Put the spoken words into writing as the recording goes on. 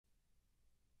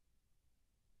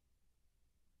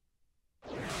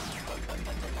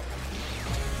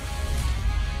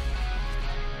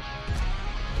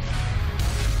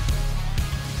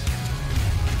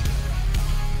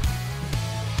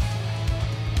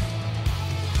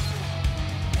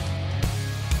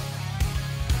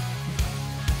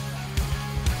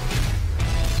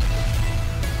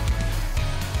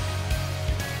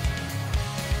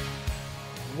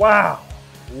Wow,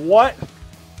 what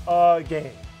a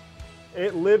game.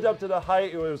 It lived up to the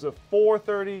hype. It was a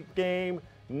 4:30 game,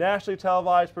 nationally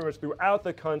televised pretty much throughout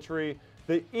the country.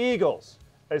 The Eagles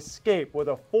escape with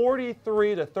a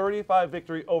 43-35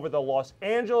 victory over the Los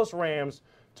Angeles Rams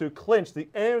to clinch the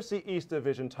NFC East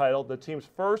Division title, the team's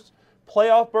first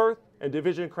playoff berth and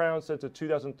division crown since the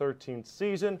 2013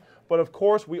 season. But of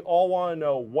course, we all want to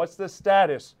know, what's the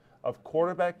status of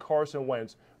quarterback Carson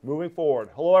Wentz moving forward?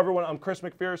 Hello, everyone. I'm Chris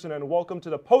McPherson, and welcome to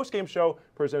the postgame show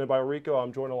presented by Rico.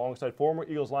 I'm joined alongside former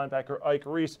Eagles linebacker Ike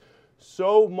Reese.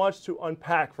 So much to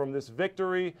unpack from this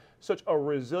victory. Such a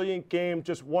resilient game.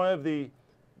 Just one of the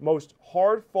most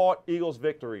hard-fought Eagles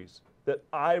victories that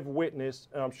I've witnessed,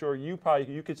 and I'm sure you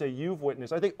could say you've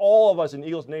witnessed. I think all of us in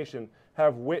Eagles Nation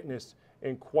have witnessed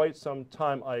in quite some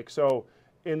time, Ike. So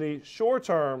in the short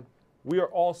term, we are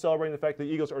all celebrating the fact that the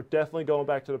Eagles are definitely going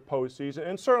back to the postseason.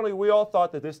 And certainly we all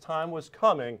thought that this time was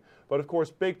coming. But of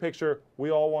course, big picture, we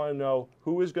all want to know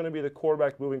who is going to be the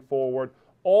quarterback moving forward.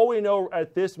 All we know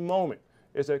at this moment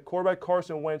is that quarterback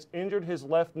Carson Wentz injured his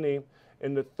left knee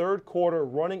in the third quarter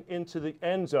running into the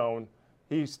end zone.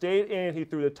 He stayed in. He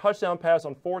threw the touchdown pass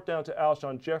on fourth down to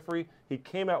Alshon Jeffrey. He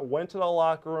came out, went to the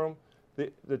locker room.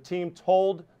 The team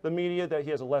told the media that he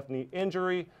has a left knee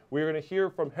injury. We're going to hear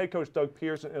from head coach Doug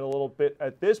Peterson in a little bit.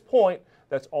 At this point,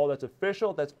 that's all that's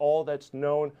official. That's all that's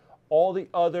known. All the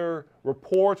other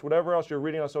reports, whatever else you're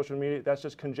reading on social media, that's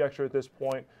just conjecture at this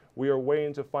point. We are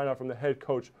waiting to find out from the head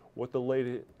coach what the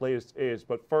latest is.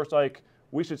 But first, Ike,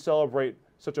 we should celebrate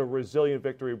such a resilient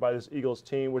victory by this Eagles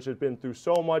team, which has been through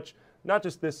so much, not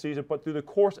just this season, but through the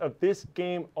course of this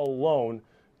game alone.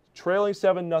 Trailing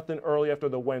 7-0 early after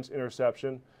the Wentz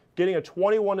interception, getting a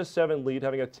 21-7 lead,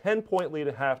 having a 10-point lead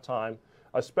at halftime.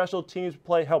 A special teams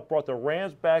play helped brought the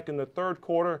Rams back in the third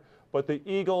quarter, but the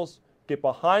Eagles get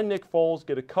behind Nick Foles,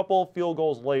 get a couple of field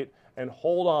goals late, and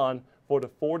hold on for the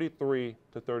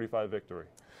 43-35 victory.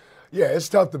 Yeah, it's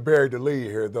tough to bury the lead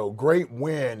here, though. Great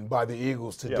win by the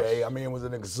Eagles today. Yes. I mean, it was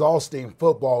an exhausting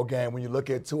football game when you look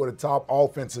at two of the top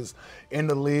offenses in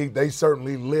the league. They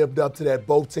certainly lived up to that.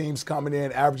 Both teams coming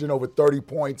in, averaging over 30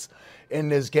 points in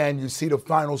this game. You see the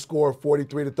final score,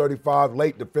 43-35,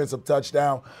 late defensive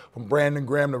touchdown from Brandon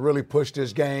Graham to really push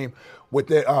this game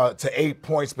with it, to 8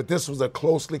 points. But this was a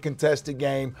closely contested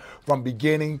game from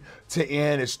beginning to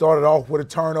end. It started off with a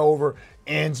turnover,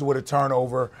 ends with a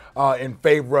turnover in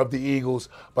favor of the Eagles.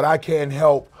 But I can't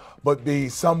help but be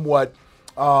somewhat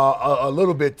a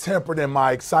little bit tempered in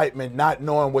my excitement, not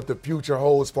knowing what the future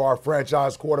holds for our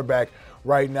franchise quarterback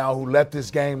right now, who left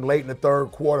this game late in the third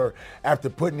quarter after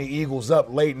putting the Eagles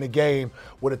up late in the game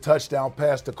with a touchdown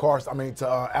pass to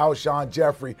Alshon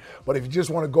Jeffrey. But if you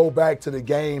just want to go back to the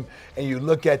game and you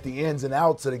look at the ins and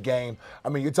outs of the game, I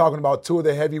mean, you're talking about two of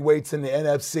the heavyweights in the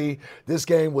NFC. This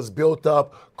game was built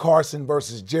up. Carson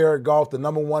versus Jared Goff, the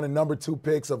number 1 and number 2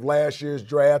 picks of last year's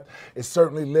draft. It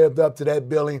certainly lived up to that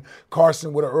billing.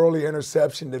 Carson with an early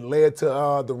interception that led to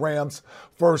the Rams'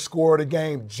 first score of the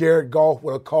game. Jared Goff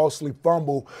with a costly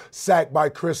fumble sacked by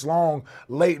Chris Long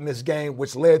late in this game,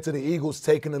 which led to the Eagles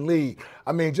taking the lead.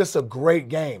 I mean, just a great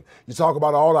game. You talk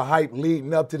about all the hype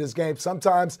leading up to this game.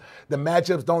 Sometimes the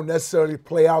matchups don't necessarily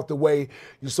play out the way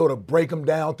you sort of break them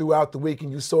down throughout the week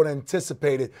and you sort of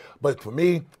anticipate it. But for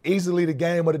me, easily the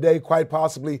game of the day, quite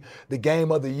possibly the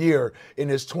game of the year in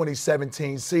this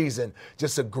 2017 season.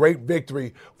 Just a great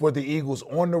victory for the Eagles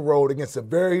on the road against a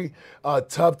very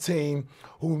tough team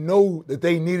who knew that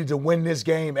they needed to win this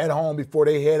game at home before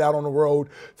they head out on the road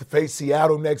to face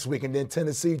Seattle next week and then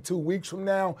Tennessee 2 weeks from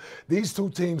now. These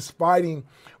two teams fighting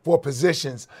for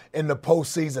positions in the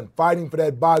postseason, fighting for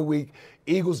that bye week.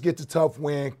 Eagles get the tough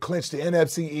win, clinch the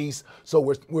NFC East,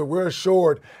 so we're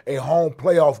assured a home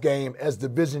playoff game as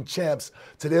division champs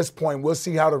to this point. We'll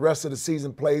see how the rest of the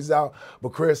season plays out. But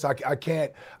Chris, I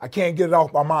can't get it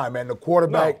off my mind, man. The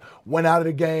quarterback went out of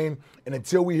the game, and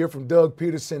until we hear from Doug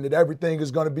Peterson that everything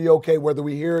is going to be okay, whether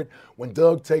we hear it when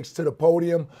Doug takes to the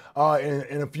podium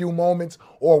in a few moments,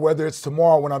 or whether it's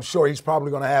tomorrow when I'm sure he's probably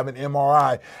going to have an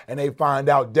MRI and they find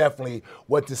out definitely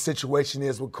what the situation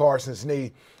is with Carson's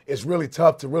knee. It's really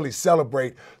tough to really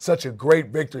celebrate such a great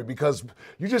victory because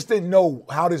you just didn't know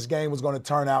how this game was going to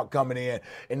turn out coming in.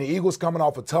 And the Eagles, coming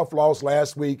off a tough loss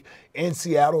last week in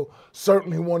Seattle,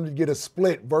 certainly wanted to get a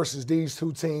split versus these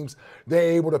two teams.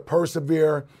 They're able to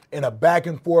persevere in a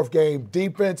back-and-forth game.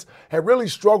 Defense had really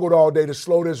struggled all day to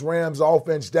slow this Rams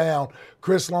offense down.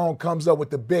 Chris Long comes up with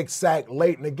the big sack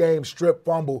late in the game, strip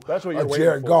fumble of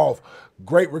Jared Goff.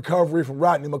 Great recovery from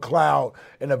Rodney McLeod,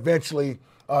 and eventually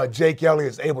Jake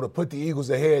Elliott is able to put the Eagles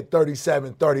ahead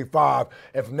 37-35.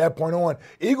 And from that point on,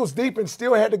 Eagles defense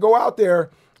still had to go out there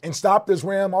and stop this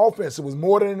Ram offense. It was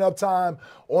more than enough time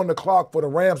on the clock for the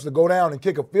Rams to go down and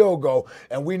kick a field goal.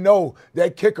 And we know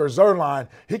that kicker, Zerline,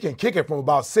 he can kick it from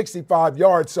about 65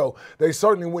 yards. So they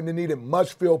certainly wouldn't have needed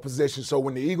much field position. So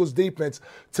when the Eagles defense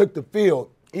took the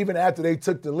field, even after they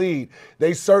took the lead,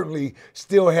 they certainly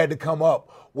still had to come up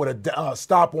with a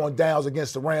stop on downs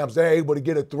against the Rams. They're able to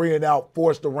get a 3-and-out,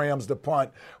 force the Rams to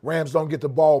punt. Rams don't get the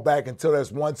ball back until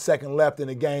there's 1 second left in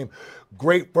the game.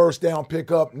 Great first down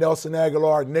pickup. Nelson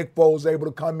Aguilar, Nick Foles able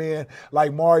to come in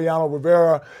like Mariano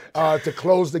Rivera to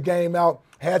close the game out.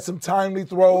 Had some timely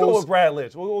throws. We'll go with Brad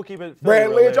Lidge. We'll keep it. Brad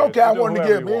Lidge, okay, I wanted to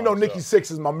give him. Nicky Sixx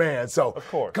is my man. So of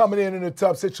course, coming in a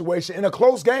tough situation, in a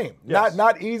close game. Yes.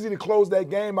 Not easy to close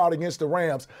that game out against the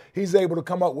Rams. He's able to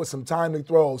come up with some timely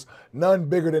throws. None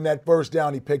bigger than that first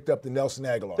down he picked up to Nelson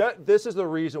Aguilar. This is the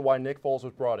reason why Nick Foles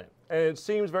was brought in. And it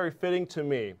seems very fitting to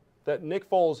me that Nick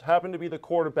Foles happened to be the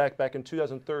quarterback back in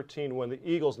 2013 when the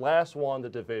Eagles last won the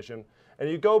division. And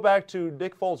you go back to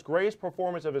Nick Foles' greatest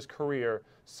performance of his career,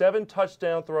 7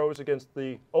 touchdown throws against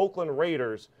the Oakland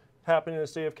Raiders, happening in the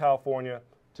state of California.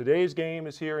 Today's game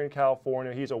is here in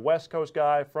California. He's a West Coast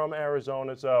guy from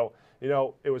Arizona, so,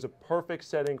 it was a perfect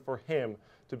setting for him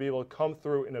to be able to come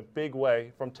through in a big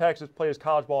way. From Texas, play his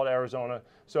college ball at Arizona,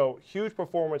 so huge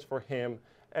performance for him.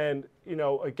 And,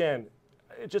 again,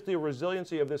 just the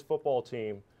resiliency of this football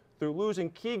team through losing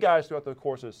key guys throughout the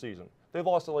course of the season. They've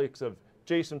lost the likes of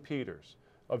Jason Peters,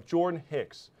 of Jordan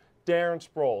Hicks, Darren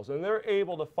Sproles, and they're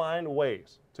able to find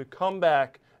ways to come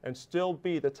back and still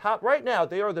be the top. Right now,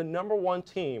 they are the #1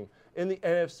 team in the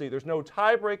NFC. There's no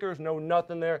tiebreakers, no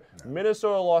nothing there. No.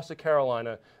 Minnesota lost to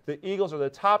Carolina. The Eagles are the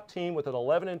top team with an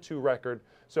 11-2 record.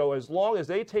 So as long as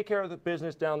they take care of the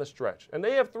business down the stretch, and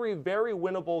they have 3 very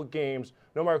winnable games,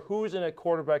 no matter who's in at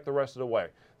quarterback the rest of the way.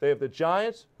 They have the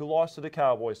Giants, who lost to the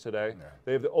Cowboys today. Yeah.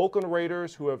 They have the Oakland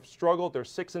Raiders, who have struggled. They're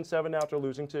 6-7 after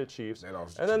losing to the Chiefs.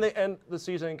 And then they end the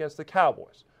season against the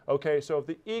Cowboys. Okay, so if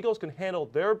the Eagles can handle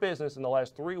their business in the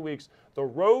last 3 weeks, the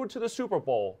road to the Super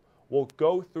Bowl will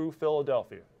go through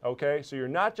Philadelphia. Okay, so you're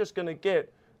not just going to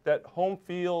get that home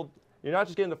field. You're not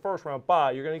just getting the first round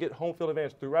bye. You're going to get home field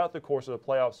advantage throughout the course of the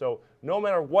playoffs. So no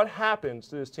matter what happens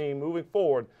to this team moving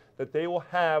forward, that they will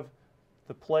have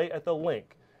to play at the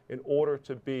link in order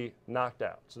to be knocked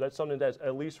out. So that's something that's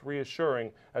at least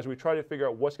reassuring as we try to figure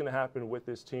out what's going to happen with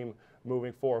this team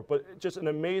moving forward. But just an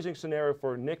amazing scenario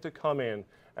for Nick to come in,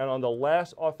 and on the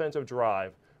last offensive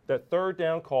drive, that 3rd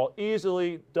down call,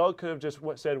 easily, Doug could have just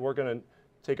said, we're going to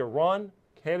take a run,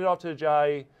 hand it off to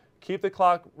Ajayi, keep the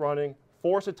clock running,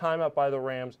 force a timeout by the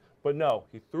Rams. But no,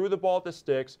 he threw the ball at the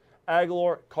sticks.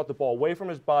 Aguilar caught the ball away from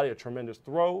his body, a tremendous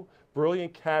throw,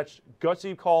 brilliant catch,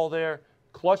 gutsy call there.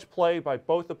 Clutch play by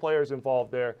both the players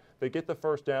involved there. They get the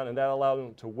first down, and that allowed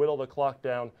them to whittle the clock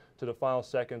down to the final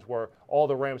seconds, where all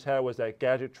the Rams had was that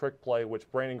gadget trick play, which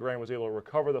Brandon Graham was able to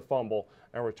recover the fumble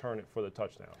and return it for the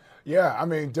touchdown. Yeah,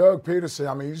 Doug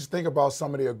Peterson, you just think about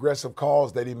some of the aggressive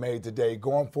calls that he made today,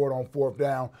 going for it on 4th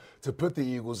down to put the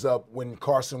Eagles up when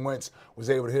Carson Wentz was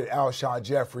able to hit Alshon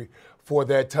Jeffrey for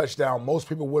that touchdown. Most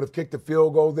people would have kicked the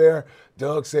field goal there.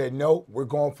 Doug said, no, we're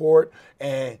going for it.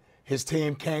 And his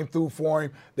team came through for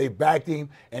him. They backed him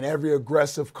in every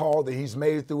aggressive call that he's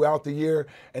made throughout the year,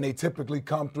 and they typically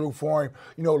come through for him.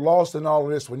 Lost in all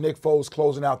of this with Nick Foles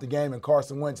closing out the game and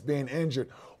Carson Wentz being injured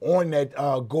on that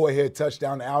go-ahead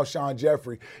touchdown to Alshon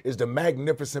Jeffrey is the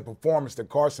magnificent performance that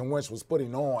Carson Wentz was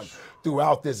putting on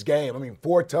throughout this game.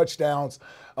 4 touchdowns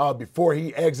before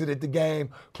he exited the game,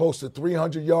 close to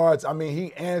 300 yards.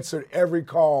 He answered every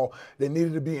call that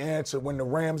needed to be answered. When the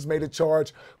Rams made a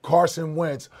charge, Carson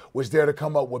Wentz was there to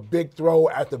come up with big throw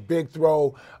after big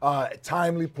throw,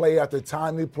 timely play after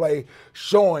timely play,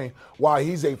 showing why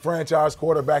he's a franchise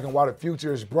quarterback and why the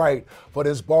future is bright for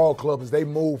this ball club as they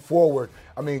move forward.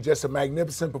 Just a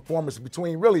magnificent performance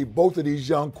between really both of these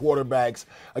young quarterbacks.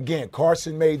 Again,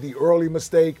 Carson made the early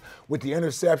mistake with the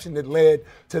interception that led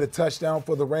to the touchdown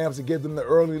for the Rams to give them the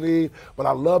early lead. But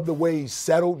I love the way he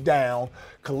settled down,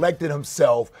 collected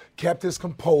himself, kept his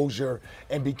composure,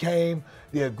 and became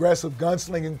the aggressive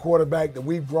gunslinging quarterback that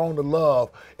we've grown to love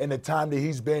in the time that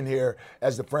he's been here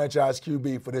as the franchise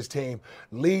QB for this team,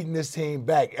 leading this team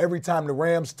back. Every time the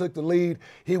Rams took the lead,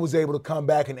 he was able to come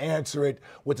back and answer it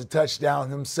with the touchdown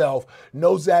himself.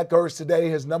 No Zach Ertz today,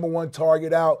 his #1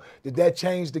 target out. Did that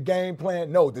change the game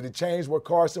plan? No. Did it change where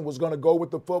Carson was going to go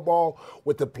with the football,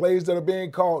 with the plays that are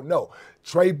being called? No.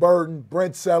 Trey Burton,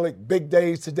 Brent Selleck, big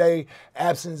days today.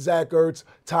 Absent Zach Ertz,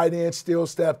 tight end still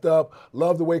stepped up.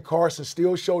 Love the way Carson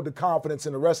still showed the confidence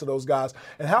in the rest of those guys.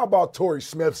 And how about Torrey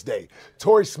Smith's day?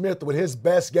 Torrey Smith, with his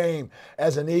best game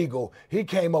as an Eagle, he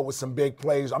came up with some big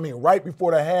plays. I mean, right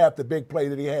before the half, the big play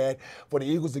that he had for the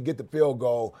Eagles to get the field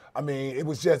goal. I mean, it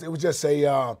was just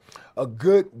a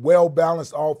good,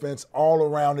 well-balanced offense all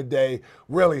around the day.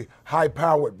 Really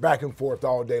high-powered, back and forth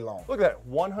all day long. Look at that,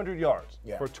 100 yards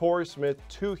for Torrey Smith,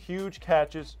 2 huge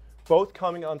catches, both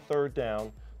coming on third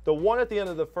down. The one at the end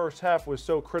of the first half was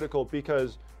so critical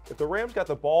because if the Rams got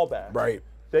the ball back,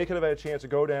 they could have had a chance to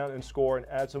go down and score and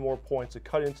add some more points to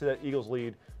cut into that Eagles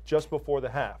lead just before the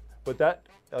half. But that,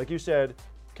 like you said,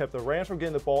 kept the Rams from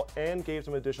getting the ball and gave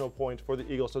some additional points for the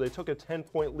Eagles. So they took a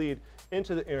 10-point lead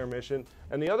into the intermission.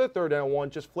 And the other third down one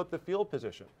just flipped the field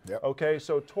position. Okay,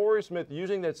 so Torrey Smith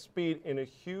using that speed in a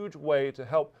huge way to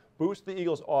help boost the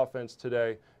Eagles' offense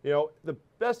today. You know, the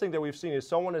best thing that we've seen is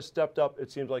someone has stepped up,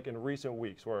 it seems like, in recent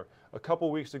weeks, where a couple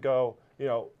weeks ago, you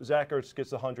know, Zach Ertz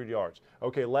gets 100 yards.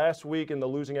 Okay, last week in the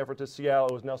losing effort to Seattle,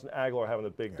 it was Nelson Aguilar having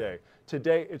a big day.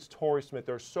 Today, it's Torrey Smith.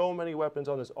 There are so many weapons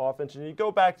on this offense, and you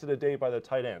go back to the day by the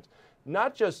tight ends.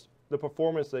 Not just the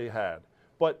performance they had,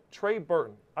 but Trey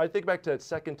Burton. I think back to that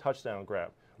second touchdown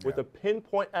grab with the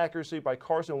pinpoint accuracy by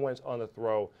Carson Wentz on the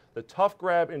throw, the tough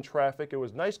grab in traffic. It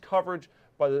was nice coverage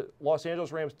by the Los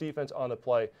Angeles Rams defense on the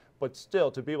play, but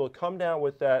still to be able to come down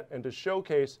with that and to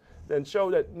showcase and show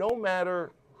that no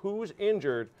matter who's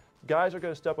injured, guys are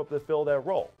going to step up to fill that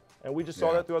role. And we just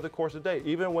saw that throughout the course of the day.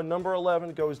 Even when number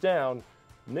 11 goes down,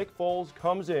 Nick Foles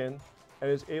comes in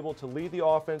and is able to lead the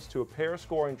offense to a pair of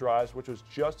scoring drives, which was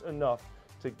just enough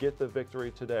to get the victory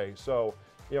today. So,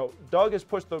 you know, Doug has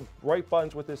pushed the right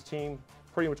buttons with his team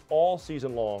pretty much all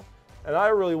season long. And I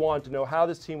really wanted to know how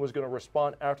this team was going to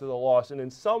respond after the loss. And in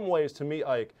some ways, to me,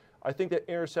 Ike, I think that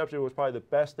interception was probably the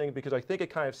best thing because I think it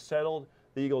kind of settled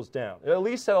the Eagles down. It at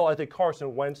least settled, I think,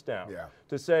 Carson Wentz down.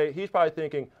 To say, he's probably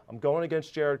thinking, I'm going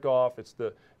against Jared Goff. It's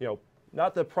the, you know,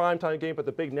 not the primetime game, but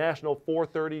the big national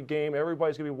 4:30 game.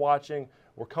 Everybody's going to be watching.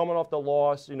 We're coming off the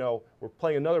loss. You know, we're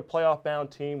playing another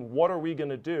playoff-bound team. What are we going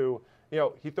to do? You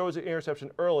know, he throws an interception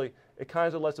early. It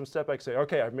kind of lets him step back and say,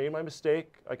 okay, I've made my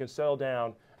mistake. I can settle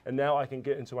down. And now I can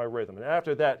get into my rhythm. And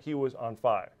after that, he was on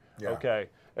fire. Okay.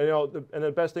 And, you know,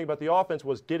 the best thing about the offense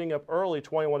was getting up early,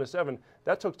 21-7.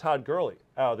 That took Todd Gurley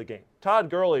out of the game. Todd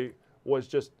Gurley was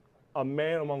just a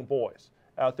man among boys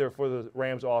out there for the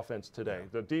Rams offense today.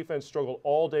 The defense struggled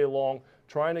all day long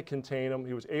trying to contain him.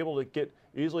 He was able to get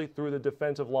easily through the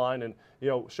defensive line. And, you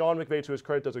know, Sean McVay, to his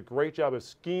credit, does a great job of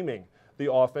scheming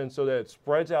the offense so that it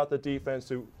spreads out the defense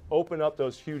to open up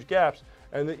those huge gaps.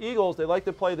 And the Eagles, they like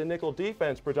to play the nickel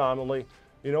defense predominantly.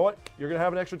 You know what? You're going to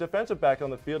have an extra defensive back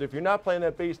on the field. If you're not playing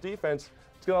that base defense,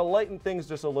 it's going to lighten things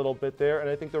just a little bit there. And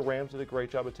I think the Rams did a great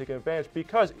job of taking advantage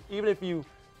because even if you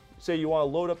say you want to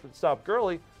load up and stop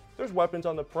Gurley, there's weapons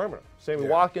on the perimeter. Sammy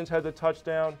Watkins had the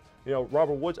touchdown. You know,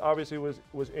 Robert Woods obviously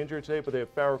was injured today, but they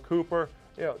have Farrah Cooper.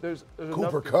 You know, there's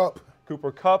Cooper Kupp.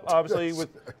 Cooper Kupp, obviously,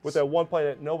 with that one play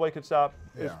that nobody could stop.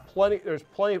 There's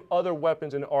plenty of other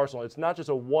weapons in the arsenal. It's not just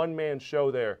a one-man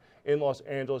show there in Los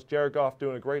Angeles. Jared Goff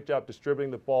doing a great job distributing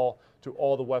the ball to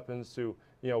all the weapons to,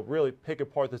 you know, really pick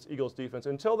apart this Eagles defense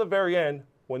until the very end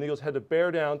when the Eagles had to bear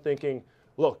down thinking,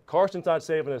 look, Carson's not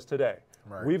saving us today.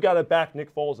 We've got to back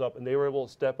Nick Foles up, and they were able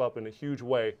to step up in a huge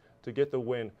way to get the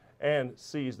win and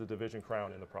seize the division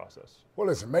crown in the process. Well,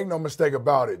 listen, make no mistake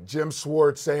about it. Jim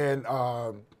Schwartz and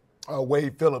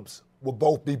Wade Phillips will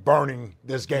both be burning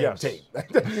this game tape.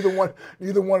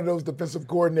 neither one of those defensive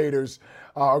coordinators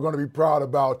are going to be proud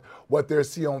about what they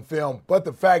see on film. But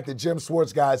the fact that Jim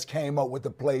Schwartz guys came up with the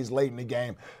plays late in the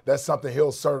game, that's something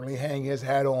he'll certainly hang his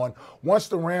hat on. Once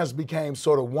the Rams became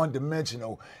sort of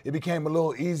one-dimensional, it became a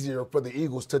little easier for the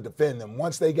Eagles to defend them.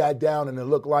 Once they got down and it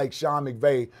looked like Sean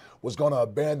McVay was going to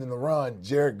abandon the run,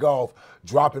 Jared Goff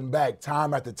dropping back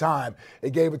time after time,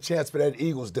 it gave a chance for that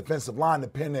Eagles defensive line to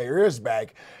pin their ears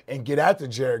back and get after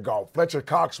Jared Goff. Fletcher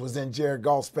Cox was in Jared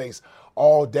Goff's face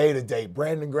all day today.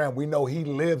 Brandon Graham, we know he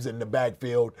lives in the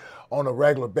backfield on a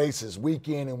regular basis, week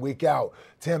in and week out.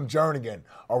 Tim Jernigan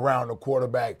around the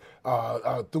quarterback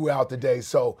throughout the day.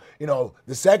 So, you know,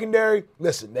 the secondary,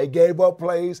 listen, they gave up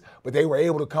plays, but they were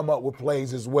able to come up with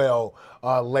plays as well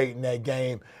late in that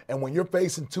game. And when you're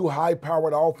facing two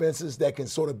high-powered offenses that can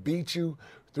sort of beat you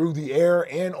through the air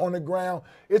and on the ground,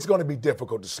 it's going to be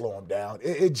difficult to slow them down.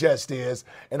 It just is.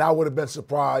 And I would have been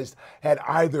surprised had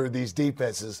either of these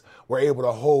defenses were able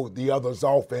to hold the other's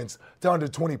offense to under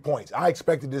 20 points. I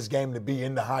expected this game to be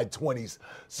in the high 20s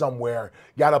somewhere.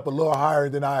 Got up a little higher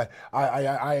than I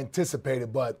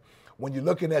anticipated, but when you're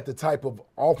looking at the type of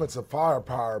offensive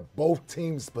firepower both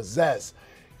teams possess,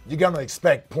 you're going to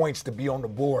expect points to be on the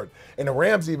board. And the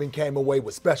Rams even came away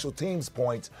with special teams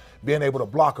points, being able to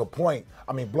block a punt.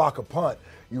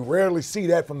 You rarely see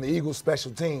that from the Eagles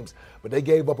special teams, but they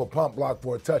gave up a punt block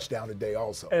for a touchdown today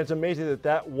also. And it's amazing that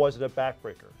that wasn't a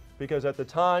backbreaker, because at the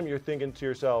time you're thinking to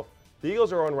yourself, the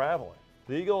Eagles are unraveling.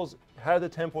 The Eagles had the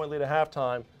 10-point lead at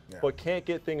halftime, but can't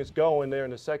get things going there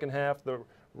in the second half.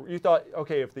 You thought,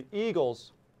 okay, if the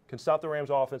Eagles can stop the Rams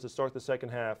offense and start the second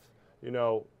half,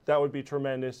 that would be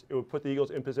tremendous. It would put the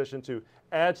Eagles in position to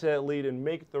add to that lead and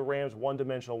make the Rams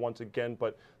one-dimensional once again.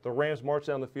 But the Rams march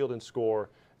down the field and score.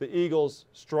 The Eagles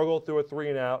struggle through a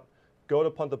 3-and-out, go to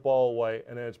punt the ball away,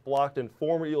 and then it's blocked. And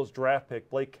former Eagles draft pick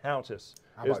Blake Countess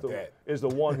is the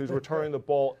one who's returning the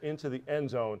ball into the end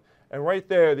zone. And right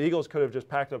there, the Eagles could have just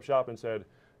packed up shop and said,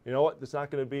 you know what, that's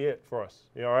not going to be it for us.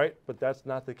 All right? But that's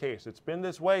not the case. It's been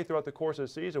this way throughout the course of the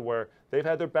season where they've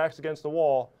had their backs against the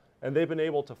wall, and they've been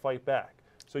able to fight back.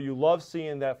 So you love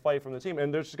seeing that fight from the team,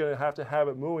 and they're just going to have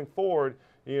it moving forward.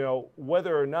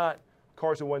 Whether or not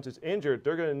Carson Wentz is injured,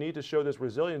 they're going to need to show this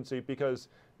resiliency, because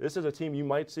this is a team you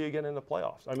might see again in the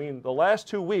playoffs. I mean, the last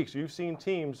 2 weeks, you've seen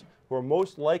teams who are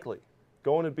most likely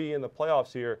going to be in the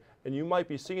playoffs here, and you might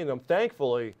be seeing them.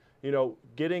 Thankfully,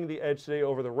 getting the edge today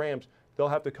over the Rams, they'll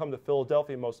have to come to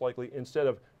Philadelphia most likely instead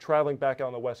of traveling back out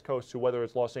on the West Coast to whether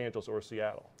it's Los Angeles or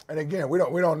Seattle. And again, we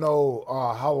don't know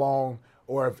how long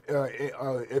or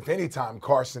if any time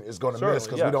Carson is going to miss,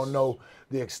 because we don't know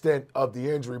the extent of the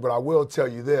injury. But I will tell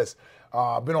you this.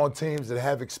 I've been on teams that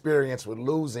have experience with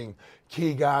losing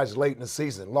key guys late in the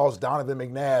season. Lost Donovan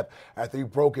McNabb after he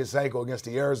broke his ankle against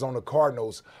the Arizona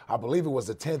Cardinals. I believe it was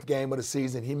the 10th game of the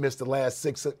season. He missed the last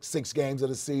six games of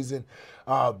the season.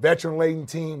 Veteran-laden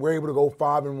team, we're able to go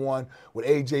 5-1 with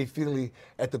A.J. Feely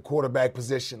at the quarterback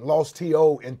position. Lost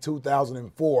T.O. in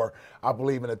 2004, I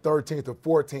believe, in the 13th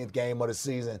or 14th game of the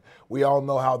season. We all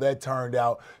know how that turned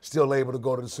out. Still able to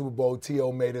go to the Super Bowl.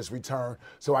 T.O. made his return.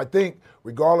 So I think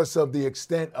regardless of the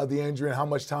extent of the injury and how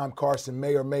much time Carson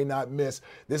may or may not miss,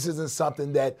 this isn't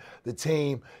something that the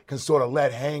team can sort of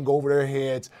let hang over their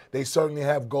heads. They certainly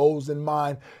have goals in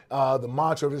mind. The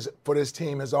mantra for this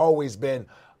team has always been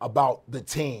about the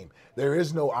team. There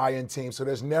is no I in team, so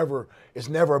it's never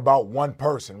about one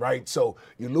person, right? So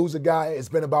you lose a guy, it's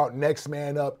been about next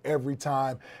man up every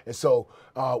time. And so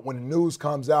when the news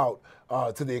comes out,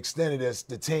 to the extent of this,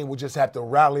 the team will just have to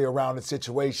rally around the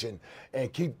situation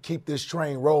and keep this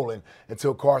train rolling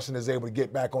until Carson is able to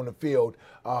get back on the field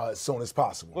as soon as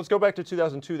possible. Let's go back to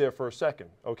 2002 there for a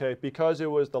second, okay? Because it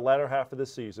was the latter half of the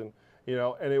season,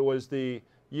 and it was the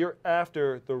year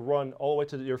after the run all the way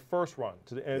to your first run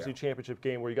to the NFC Championship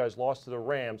game where you guys lost to the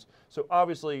Rams. So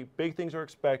obviously big things are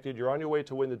expected. You're on your way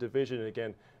to win the division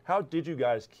again. How did you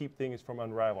guys keep things from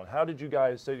unraveling? How did you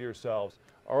guys say to yourselves,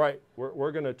 all right,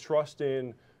 we're going to trust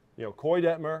in Coy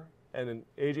Detmer and then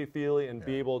A.J. Feely and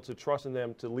be able to trust in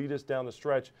them to lead us down the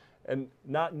stretch, and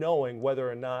not knowing whether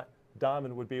or not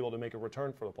Donovan would be able to make a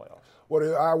return for the playoffs?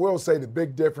 Well, I will say the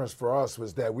big difference for us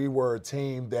was that we were a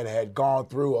team that had gone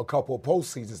through a couple of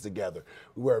postseasons together.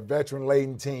 We were a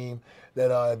veteran-laden team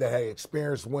that had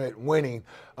experience winning.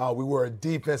 We were a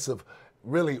defensive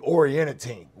really oriented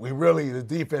team. The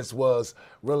defense was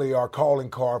really our calling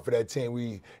card for that team.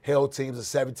 We held teams to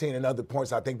 17 and other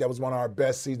points. I think that was one of our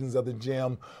best seasons of the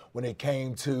gym when it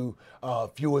came to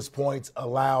fewest points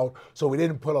allowed. So we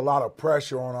didn't put a lot of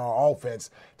pressure on our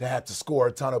offense to have to score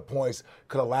a ton of points.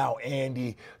 Could allow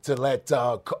Andy to let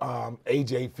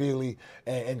A.J. Feely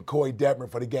and Coy Detmer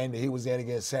for the game that he was in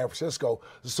against San Francisco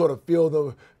to sort of feel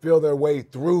their way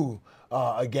through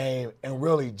a game and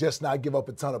really just not give up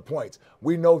a ton of points.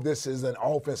 We know this is an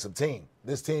offensive team.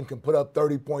 This team can put up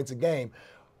 30 points a game,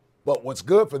 but what's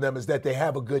good for them is that they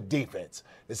have a good defense.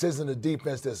 This isn't a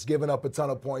defense that's giving up a ton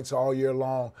of points all year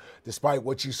long, despite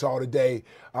what you saw today.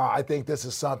 I think this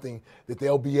is something that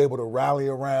they'll be able to rally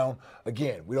around.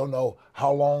 Again, we don't know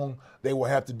how long they will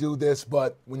have to do this,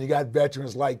 but when you got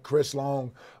veterans like Chris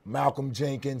Long, Malcolm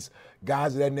Jenkins,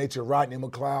 guys of that nature, Rodney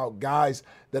McLeod, guys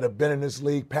that have been in this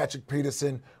league, Patrick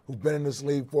Peterson, who's been in this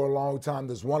league for a long time,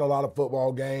 that's won a lot of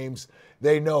football games,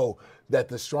 they know that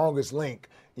the strongest link,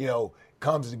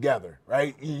 comes together,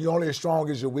 right? You're only as strong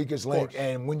as your weakest link,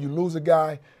 and when you lose a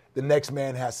guy, the next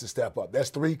man has to step up. That's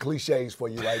 3 cliches for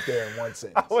you right there in one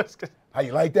sentence. How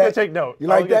you like that? Take note. You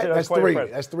like that? That's 3.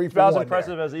 Impressive. That's 3 for about 1 as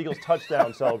impressive there. as the Eagles'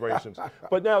 touchdown celebrations.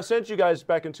 But now, since you guys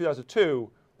back in 2002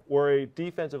 were a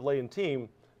defensive-laden team,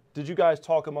 did you guys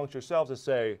talk amongst yourselves to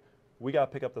say, we got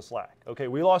to pick up the slack. Okay,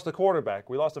 we lost the quarterback.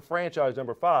 We lost the franchise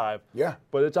number 5. Yeah.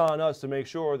 But it's on us to make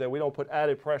sure that we don't put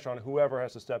added pressure on whoever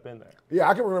has to step in there. Yeah,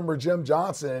 I can remember Jim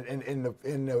Johnson in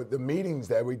the meetings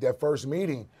that first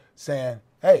meeting saying,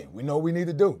 hey, we know what we need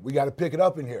to do. We got to pick it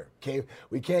up in here.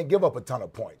 We can't give up a ton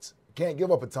of points.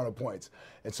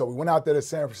 And so we went out there to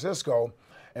San Francisco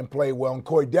and played well, and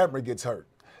Corey Detmer gets hurt.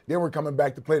 Then we're coming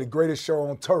back to play the greatest show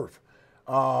on turf.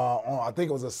 I think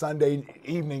it was a Sunday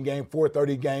evening game,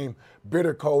 4:30 game,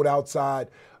 bitter cold outside.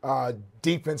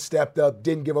 Defense stepped up,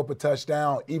 didn't give up a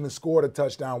touchdown, even scored a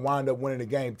touchdown, wound up winning the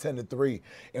game 10-3.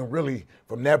 And really,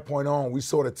 from that point on, we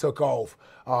sort of took off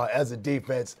as a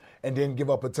defense and didn't give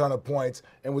up a ton of points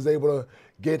and was able to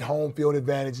get home field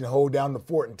advantage and hold down the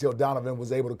fort until Donovan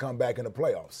was able to come back in the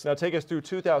playoffs. Now, take us through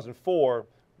 2004.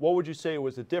 What would you say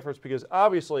was the difference? Because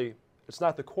obviously, it's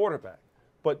not the quarterback.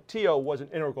 But T.O. was an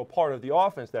integral part of the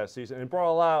offense that season and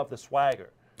brought a lot of the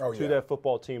swagger to that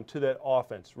football team, to that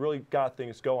offense. Really got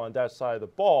things going on that side of the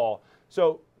ball.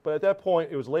 So, but at that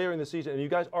point, it was later in the season, and you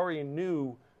guys already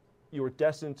knew you were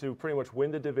destined to pretty much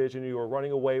win the division. You were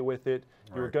running away with it.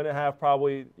 Right. You were going to have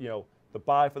probably, the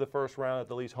bye for the first round, at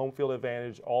the least home field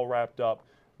advantage, all wrapped up.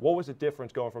 What was the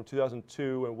difference going from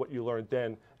 2002 and what you learned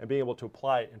then and being able to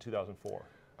apply it in 2004?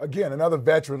 Again, another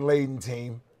veteran-laden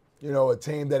team. A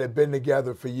team that had been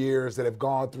together for years, that have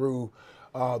gone through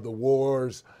the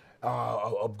wars,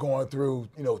 of going through,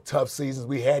 tough seasons.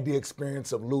 We had the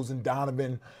experience of losing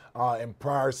Donovan in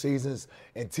prior seasons,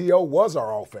 and T.O. was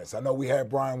our offense. I know we had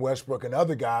Brian Westbrook and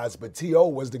other guys, but T.O.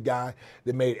 was the guy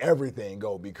that made everything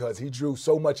go because he drew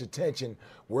so much attention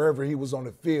wherever he was on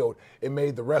the field. It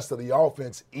made the rest of the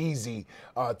offense easy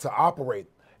to operate.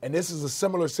 And this is a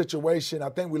similar situation. I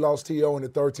think we lost T.O. in the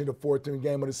 13-14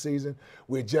 game of the season.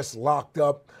 We had just locked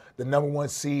up the number 1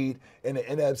 seed in the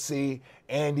NFC.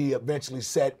 Andy eventually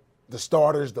set the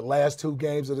starters the last 2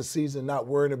 games of the season, not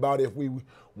worrying about if we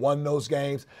won those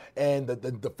games. And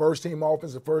the first-team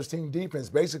offense, the first-team defense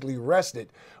basically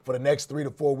rested for the next 3 to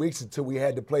 4 weeks until we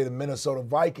had to play the Minnesota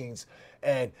Vikings.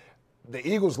 And the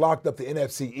Eagles locked up the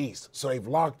NFC East. So they've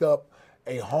locked up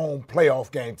a home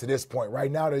playoff game to this point.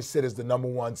 Right now they sit as the number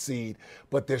 1 seed,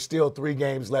 but there's still 3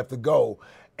 games left to go.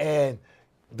 And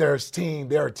there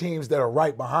are teams that are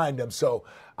right behind them. So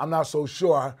I'm not so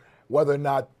sure whether or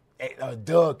not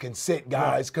Doug can sit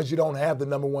guys because you don't have the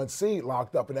number 1 seed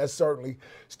locked up, and that's certainly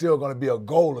still going to be a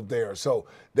goal of theirs. So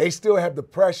they still have the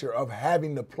pressure of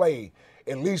having to play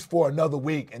at least for another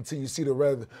week until you see the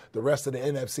rest of the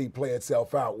NFC play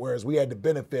itself out, whereas we had the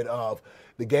benefit of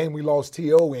the game we lost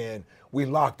T.O. in, we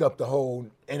locked up the whole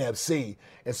NFC,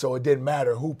 and so it didn't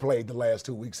matter who played the last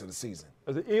 2 weeks of the season.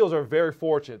 The Eagles are very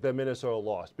fortunate that Minnesota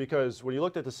lost because when you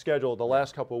looked at the schedule the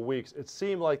last couple of weeks, it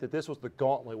seemed like that this was the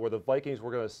gauntlet where the Vikings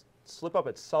were going to slip up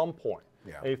at some point.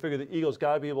 Yeah. And you figure the Eagles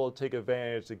got to be able to take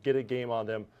advantage to get a game on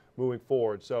them moving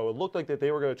forward. So it looked like that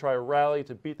they were going to try to rally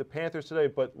to beat the Panthers today,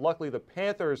 but luckily the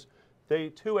Panthers, they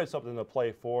too had something to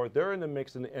play for. They're in the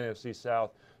mix in the NFC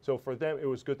South. So for them, it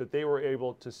was good that they were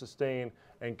able to sustain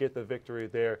and get the victory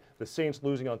there. The Saints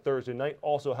losing on Thursday night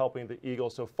also helping the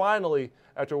Eagles. So finally,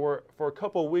 for a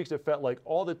couple of weeks, it felt like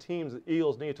all the teams the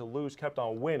Eagles needed to lose kept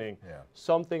on winning. Yeah.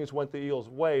 Some things went the Eagles'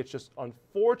 way. It's just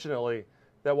unfortunately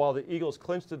that while the Eagles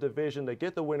clinched the division, they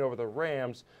get the win over the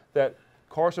Rams, that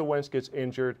Carson Wentz gets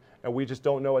injured, and we just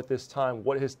don't know at this time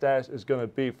what his status is going to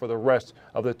be for the rest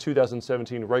of the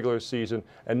 2017 regular season.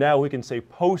 And now we can say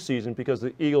postseason because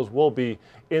the Eagles will be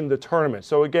in the tournament.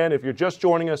 So again, if you're just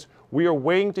joining us, we are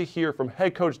waiting to hear from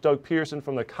head coach Doug Pearson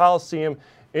from the Coliseum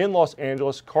in Los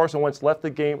Angeles. Carson Wentz left the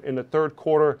game in the third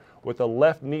quarter with a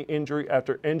left knee injury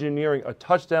after engineering a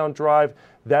touchdown drive.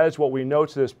 That is what we know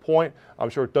to this point. I'm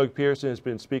sure Doug Pearson has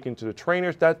been speaking to the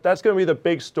trainers. That's going to be the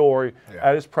big story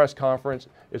at his press conference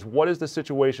is what is the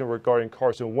situation regarding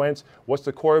Carson Wentz? What's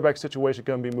the quarterback situation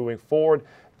going to be moving forward?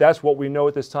 That's what we know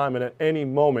at this time, and at any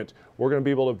moment, we're going to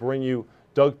be able to bring you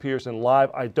Doug Pearson live.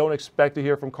 I don't expect to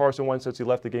hear from Carson Wentz since he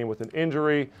left the game with an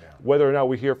injury. Whether or not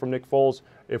we hear from Nick Foles,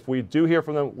 if we do hear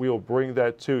from them, we will bring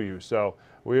that to you. So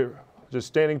we're just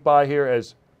standing by here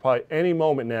as probably any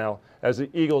moment now as the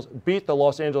Eagles beat the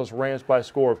Los Angeles Rams by a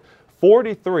score of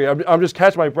 43. I'm just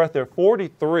catching my breath there.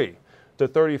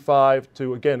 43-35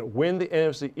 to, again, win the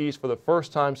NFC East for the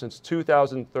first time since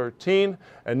 2013.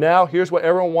 And now here's what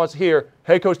everyone wants to hear.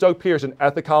 Head coach Doug Pearson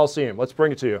at the Coliseum. Let's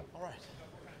bring it to you. All right.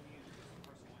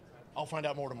 I'll find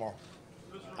out more tomorrow.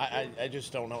 I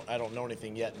just don't know. I don't know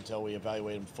anything yet until we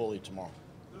evaluate him fully tomorrow.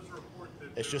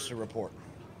 It's just a report.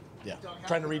 Yeah.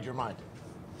 Trying to read your mind.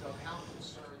 Doug, how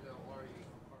concerned are you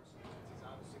for Carson Wentz? He's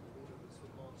obviously the leader of this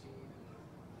football team,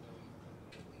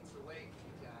 and he leads the way for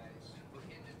you guys. For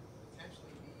him to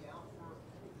potentially be out for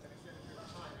an extended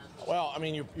Well, I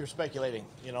mean, you're speculating,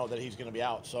 that he's going to be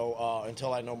out. So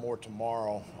until I know more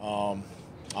tomorrow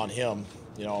on him,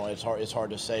 it's hard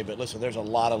to say. But listen, there's a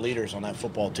lot of leaders on that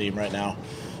football team right now,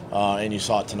 and you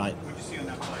saw it tonight. What did you see on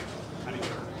that play? How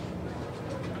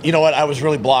did You know what? I was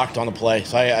really blocked on the play,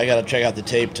 so I got to check out the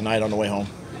tape tonight on the way home.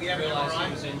 Did he realize he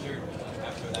was injured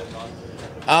after that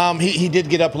run? He did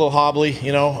get up a little hobbly,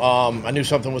 I knew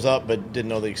something was up, but didn't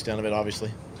know the extent of it,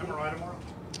 obviously. MRI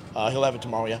tomorrow? He'll have it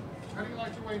tomorrow, yeah. How do you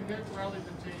like the way Nick rallied the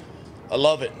team? I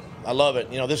love it.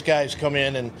 This guy's come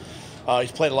in and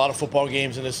he's played a lot of football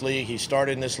games in this league. He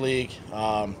started in this league.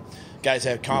 Guys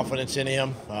have confidence in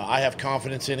him. I have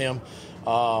confidence in him.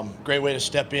 Great way to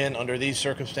step in under these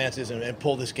circumstances and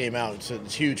pull this game out.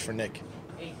 It's huge for Nick.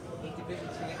 Hey, Division III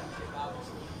championship,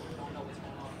 obviously, you don't know what's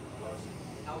going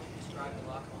on. How would you describe the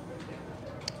locker room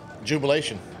right now?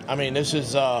 Jubilation. I mean, this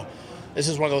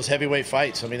is one of those heavyweight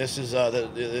fights. I mean, this is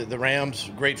the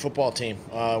Rams, great football team.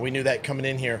 We knew that coming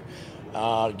in here.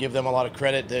 Give them a lot of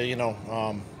credit. They're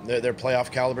a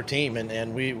playoff caliber team,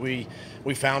 and we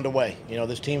found a way.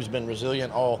 This team's been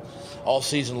resilient all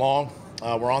season long.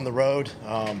 We're on the road,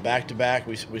 back to back.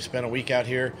 We spent a week out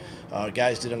here.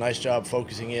 Guys did a nice job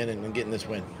focusing in and getting this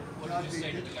win. What did you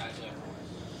say to the guys there?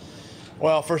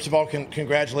 Well, first of all,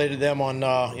 congratulated them on the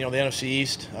NFC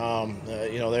East.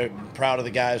 They're proud of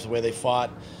the guys the way they fought.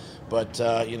 But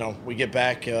we get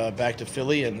back to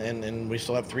Philly, and we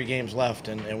still have 3 games left,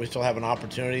 and we still have an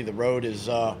opportunity. The road is,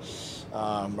 or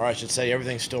I should say,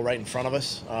 everything's still right in front of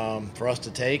us for us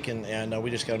to take, and we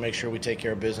just got to make sure we take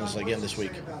care of business again this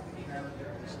week. About the character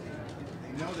of this team.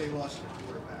 They know they lost their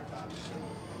quarterback, obviously.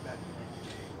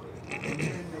 And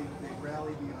then they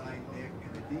rallied behind Nick,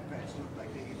 and the defense looked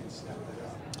like they even stepped it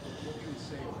up. What can you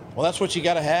say about that? Well, that's what you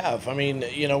got to have. I mean,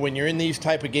 when you're in these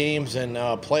type of games and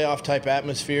playoff type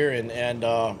atmosphere, and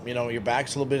your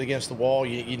back's a little bit against the wall,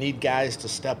 you need guys to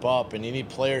step up, and you need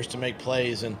players to make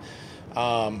plays, and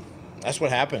that's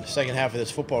what happened. The second half of this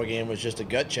football game was just a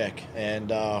gut check, and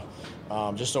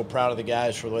just so proud of the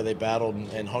guys for the way they battled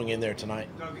and hung in there tonight.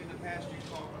 Doug, in the past, you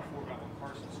talked before about when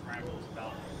Carson scrambles,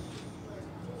 about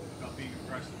being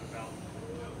aggressive, about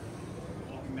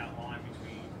walking that line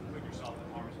between putting yourself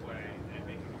in harm's way and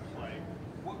making a play.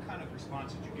 What kind of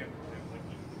response did you get from him when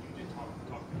you did talk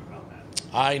to him about that?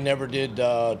 I never did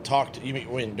talk to you.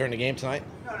 Mean during the game tonight?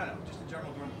 No, just in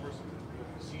general during the course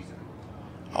of the season.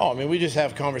 Oh, I mean, we just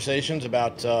have conversations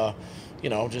about,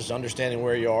 just understanding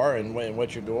where you are and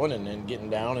what you're doing, and getting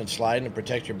down and sliding to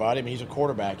protect your body. I mean, he's a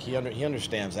quarterback. He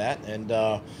understands that, and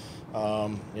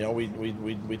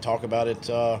we talk about it,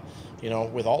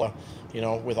 with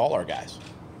all our guys.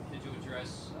 Did you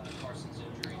address Carson's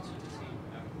injury to the team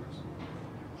afterwards?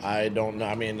 I don't know.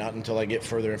 I mean, not until I get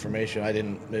further information. I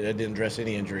didn't address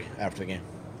any injury after the game.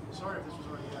 Sorry if this was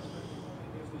already asked, but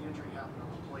if the injury happened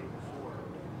on the play before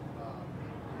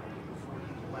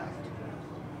he left,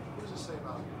 what does it say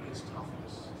about his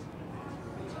toughness?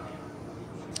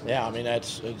 Yeah, I mean,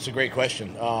 it's a great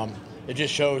question. It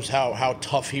just shows how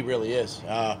tough he really is.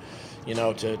 To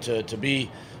be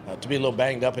a little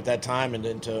banged up at that time, and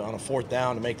then on a 4th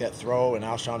down to make that throw, and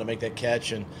Alshon to make that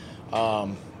catch, and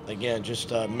again,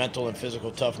 just mental and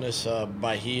physical toughness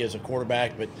by he as a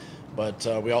quarterback,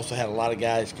 but we also had a lot of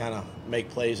guys kind of make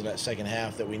plays in that second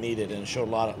half that we needed, and it showed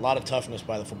a lot of toughness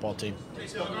by the football team.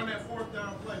 On that 4th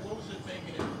down play, what was it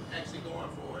making him actually going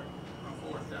for it on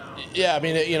 4th down? Yeah, I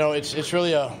mean, it's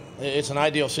really it's an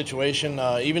ideal situation.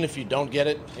 Even if you don't get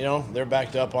it, they're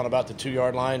backed up on about the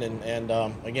 2-yard line, and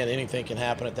again, anything can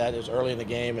happen at that. It's early in the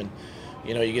game, and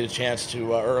you get a chance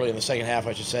to early in the second half,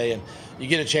 I should say, and you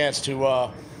get a chance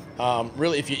to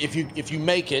really, if you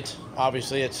make it,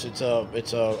 obviously it's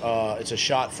a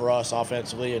shot for us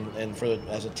offensively and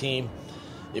as a team.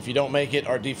 If you don't make it,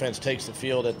 our defense takes the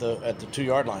field at the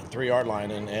 2-yard line, 3-yard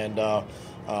line, and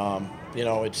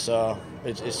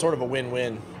it's sort of a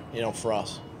win-win, for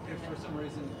us. If for some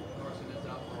reason Carson is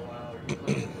out for a while, are you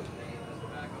playing with Nate as a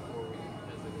backup, or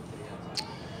as they get to the end zone?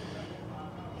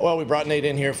 Well, we brought Nate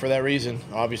in here for that reason,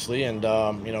 obviously, and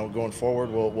going forward,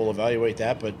 we'll evaluate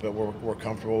that. But we're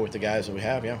comfortable with the guys that we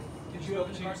have. Yeah. Did you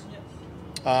open Carson yet?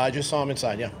 I just saw him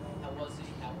inside. Yeah. How was he?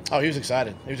 Oh, he was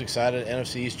excited. He was excited.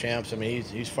 NFC East champs. I mean,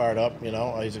 he's fired up.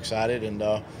 He's excited, and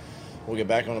we'll get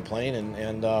back on the plane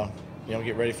and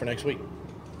get ready for next week.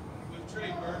 With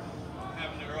Trey Burton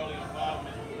having the early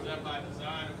involvement, was that by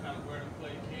design, or kind of where the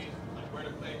play came, like where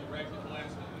the play directed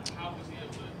was, and how was he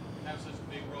able to have such a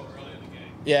big role early in the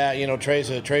game? Yeah, Trey's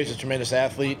a tremendous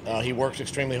athlete. He works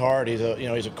extremely hard. He's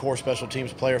a core special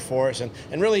teams player for us, and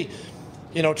really,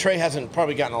 You know, Trey hasn't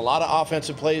probably gotten a lot of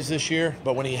offensive plays this year,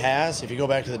 but when he has, if you go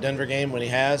back to the Denver game, when he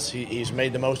has, he's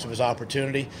made the most of his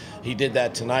opportunity. He did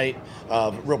that tonight.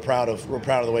 Real proud of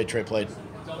the way Trey played.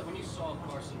 Doug, when you saw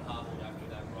Carson hobbled after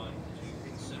that run, did you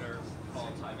consider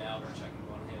calling timeout or checking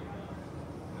on him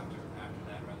after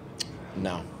that rather than?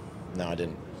 No, I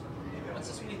didn't. What's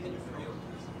this win mean for you?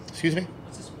 Excuse me?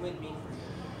 What's this win mean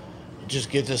for you? Just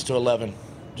gets us to 11.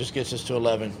 Just gets us to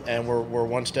 11, and we're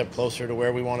one step closer to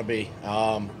where we want to be.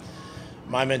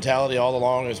 My mentality all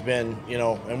along has been, you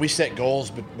know, and we set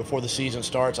goals before the season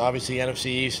starts. Obviously, NFC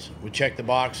East, we check the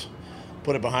box,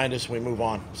 put it behind us, and we move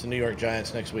on. It's the New York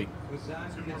Giants next week. Was Zach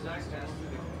passed through the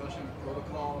concussion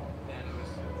protocol, and it was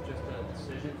just a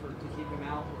decision to keep him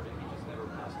out, or did he just never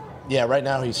pass through? Yeah, right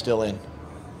now he's still in.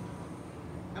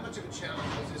 How much of a challenge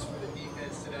was this for the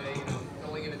defense today? You know,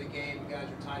 going into the game, you guys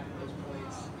are tied for those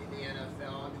points in the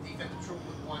NFL, and the defensive troop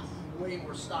would want way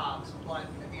more stops, but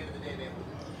at the end of the day, they would.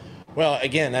 Well,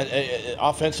 again,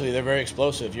 offensively they're very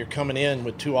explosive. You're coming in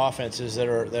with two offenses that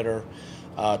are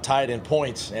tied in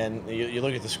points, and you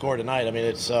look at the score tonight. I mean,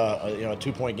 it's a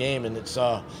 2-point game, and it's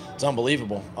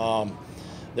unbelievable.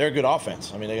 They're a good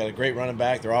offense. I mean, they got a great running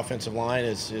back. Their offensive line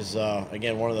is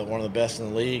again one of the best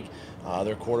in the league.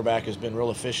 Their quarterback has been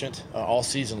real efficient all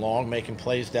season long, making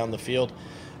plays down the field,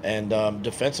 and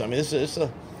defensive. I mean,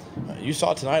 you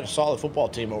saw tonight a solid football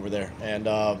team over there, and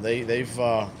they've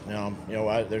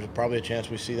there's probably a chance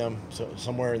we see them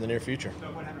somewhere in the near future. So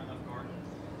what happened at left guard?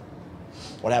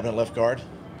 What happened at left guard?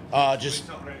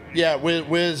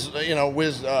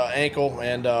 Wiz ankle,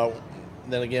 and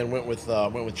then again went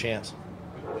with Chance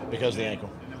because of the ankle.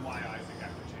 And then why Isaac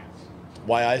after Chance?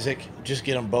 Why Isaac? Just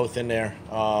get them both in there,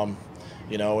 and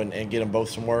get them both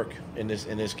some work in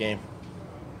this game.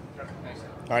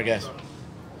 All right, guys.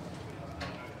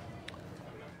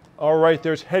 All right,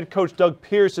 there's head coach Doug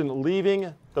Pearson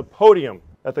leaving the podium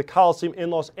at the Coliseum in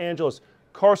Los Angeles.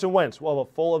 Carson Wentz will have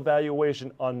a full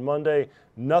evaluation on Monday.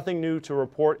 Nothing new to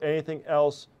report. Anything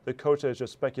else, the coach says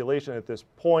just speculation at this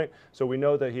point. So we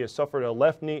know that he has suffered a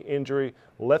left knee injury,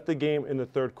 left the game in the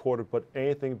third quarter, but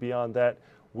anything beyond that,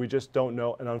 we just don't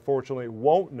know, and unfortunately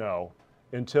won't know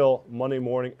until Monday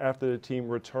morning after the team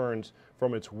returns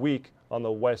from its week on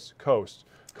the West Coast.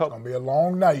 It's going to be a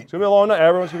long night. It's going to be a long night.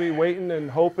 Everyone's going to be waiting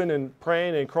and hoping and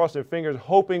praying and crossing their fingers,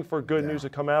 hoping for good news to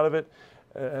come out of it.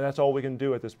 And that's all we can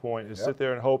do at this point is sit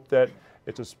there and hope that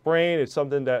it's a sprain. It's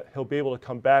something that he'll be able to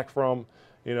come back from.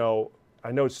 You know,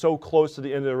 I know it's so close to the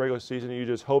end of the regular season. You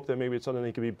just hope that maybe it's something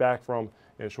he can be back from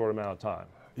in a short amount of time.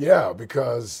 Yeah,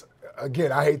 because,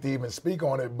 again, I hate to even speak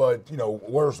on it, but, you know,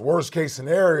 worst case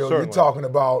scenario, Certainly. You're talking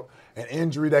about an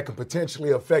injury that can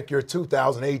potentially affect your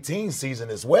 2018 season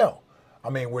as well. I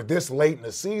mean, we're this late in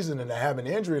the season and to have an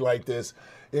injury like this,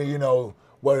 you know,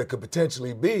 what it could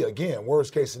potentially be. Again,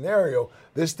 worst case scenario,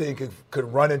 this thing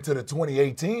could run into the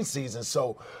 2018 season.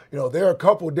 So, you know, there are a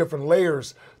couple of different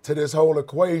layers to this whole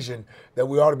equation that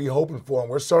we ought to be hoping for. And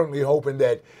we're certainly hoping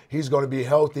that he's going to be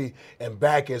healthy and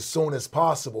back as soon as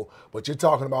possible. But you're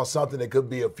talking about something that could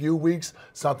be a few weeks,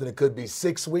 something that could be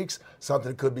 6 weeks,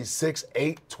 something that could be 6,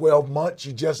 8, 12 months.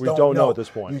 You just don't know. We don't know at this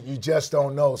point. You just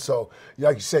don't know. So,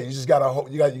 like you said, you just got to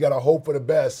hope. You got to hope for the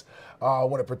best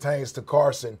when it pertains to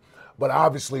Carson. But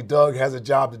obviously, Doug has a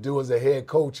job to do as a head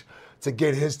coach to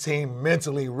get his team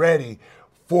mentally ready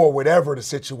for whatever the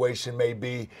situation may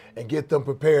be and get them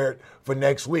prepared for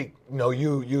next week. You know,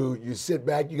 you sit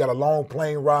back, you got a long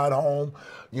plane ride home,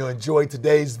 you enjoy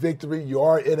today's victory, you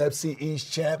are NFC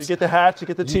East champs. You get the hats, you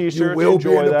get the T-shirts, you will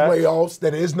be in the that. playoffs.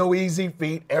 That is no easy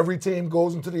feat. Every team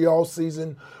goes into the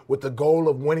offseason with the goal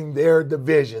of winning their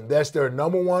division. That's their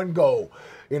number one goal.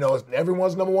 You know,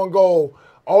 everyone's number one goal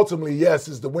ultimately, yes,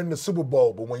 is to win the Super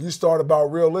Bowl. But when you start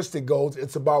about realistic goals,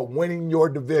 it's about winning your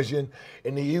division.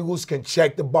 And the Eagles can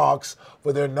check the box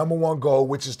for their number one goal,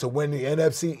 which is to win the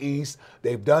NFC East.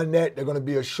 They've done that. They're going to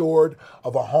be assured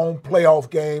of a home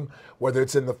playoff game, whether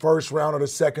it's in the first round or the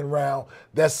second round.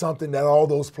 That's something that all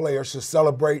those players should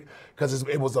celebrate because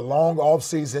it was a long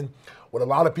offseason with a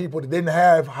lot of people that didn't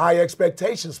have high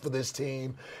expectations for this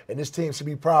team, and this team should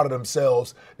be proud of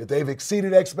themselves that they've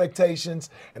exceeded expectations.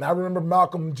 And I remember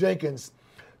Malcolm Jenkins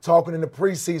talking in the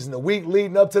preseason, the week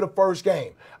leading up to the first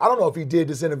game. I don't know if he did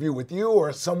this interview with you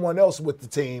or someone else with the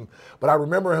team, but I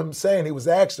remember him saying he was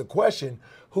asked the question,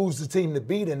 who's the team to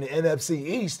beat in the NFC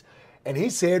East? And he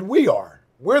said, we are.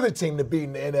 We're the team to beat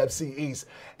in the NFC East.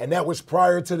 And that was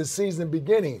prior to the season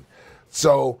beginning.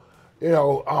 So, you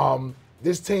know,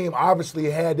 this team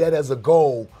obviously had that as a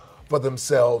goal for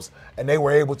themselves, and they were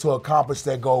able to accomplish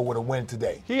that goal with a win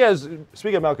today. He has,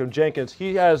 speaking of Malcolm Jenkins,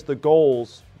 he has the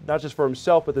goals not just for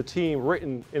himself, but the team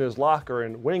written in his locker,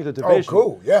 and winning the division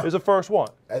is the first one.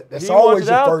 That's always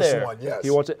the first one, yes.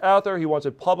 He wants it out there. He wants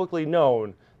it publicly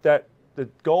known that the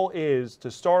goal is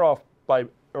to start off by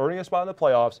earning a spot in the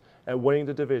playoffs and winning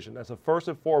the division. That's the first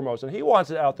and foremost. And he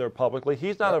wants it out there publicly.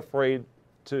 He's not afraid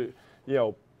to,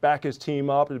 back his team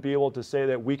up and be able to say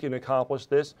that we can accomplish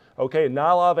this. Okay,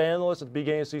 not a lot of analysts at the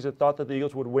beginning of the season thought that the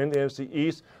Eagles would win the NFC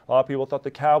East. A lot of people thought the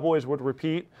Cowboys would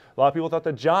repeat. A lot of people thought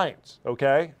the Giants,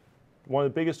 one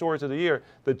of the biggest stories of the year,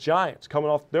 the Giants, coming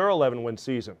off their 11-win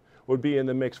season, would be in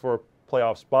the mix for a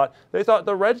playoff spot. They thought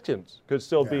the Redskins could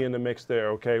still be in the mix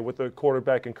there, with the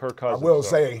quarterback and Kirk Cousins. I will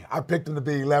say, I picked them to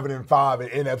be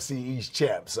 11-5 and NFC East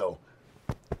champ, so.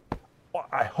 Well,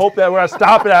 I hope that we're not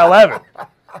stopping at 11.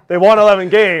 They won 11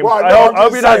 games. Well, I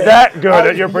hope you're not that good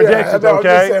at your predictions, I'm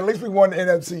just saying, at least we won the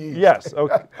NFC East. Yes.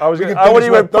 Okay. I wouldn't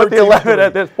even put the 11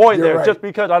 at this point there, right. just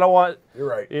because I don't want, You're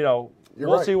right.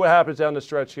 We'll see what happens down the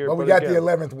stretch here. But we got the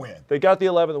 11th win. They got the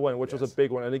 11th win, which was a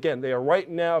big one. And again, they are right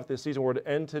now, if the season were to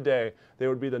end today, they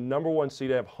would be the number 1 seed.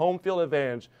 They have home field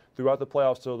advantage throughout the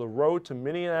playoffs. So the road to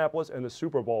Minneapolis and the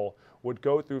Super Bowl would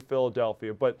go through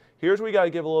Philadelphia. But here's where we got to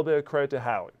give a little bit of credit to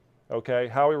Howie.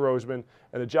 Howie Roseman,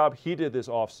 and the job he did this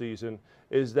offseason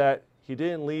is that he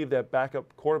didn't leave that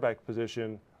backup quarterback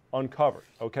position uncovered.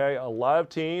 A lot of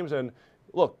teams, and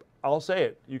look, I'll say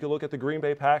it, you can look at the Green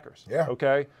Bay Packers.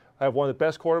 Have one of the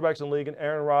best quarterbacks in the league in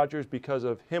Aaron Rodgers. Because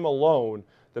of him alone,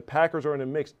 the Packers are in the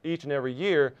mix each and every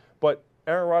year, but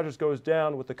Aaron Rodgers goes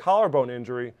down with the collarbone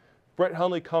injury. Brett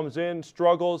Hundley comes in,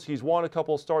 struggles. He's won a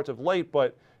couple of starts of late,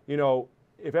 but,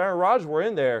 if Aaron Rodgers were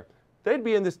in there, they'd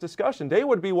be in this discussion. They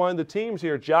would be one of the teams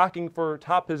here jockeying for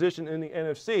top position in the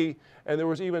NFC, and there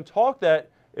was even talk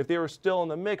that if they were still in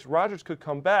the mix, Rodgers could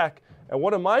come back. And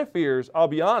one of my fears, I'll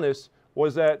be honest,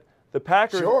 was that the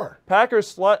Packers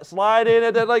slide in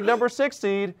at that number 6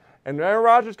 seed, and Aaron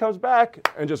Rodgers comes back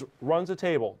and just runs the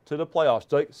table to the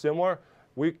playoffs. Similar,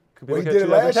 he did it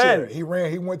last year. He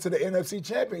went to the NFC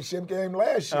Championship game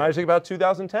last year. I think about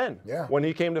 2010, when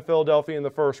he came to Philadelphia in the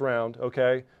first round.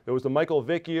 There was the Michael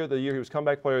Vick year, the year he was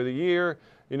comeback player of the year.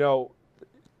 The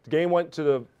game went to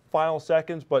the final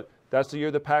seconds, but that's the year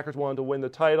the Packers wanted to win the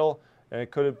title, and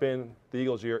it could have been the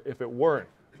Eagles' year if it weren't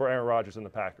for Aaron Rodgers and the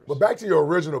Packers. But back to your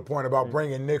original point about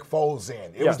bringing Nick Foles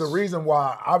in. It was the reason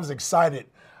why I was excited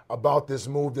about this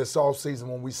move this offseason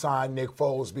when we signed Nick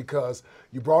Foles, because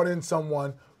you brought in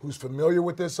someone who's familiar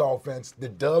with this offense,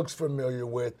 that Doug's familiar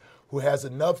with, who has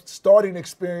enough starting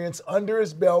experience under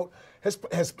his belt,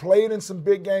 has played in some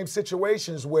big game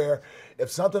situations where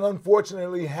if something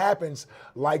unfortunately happens,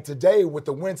 like today with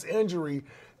the Wentz injury,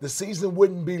 the season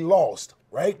wouldn't be lost,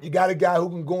 right? You got a guy who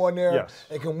can go in there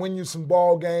and can win you some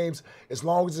ball games as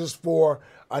long as it's for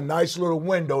a nice little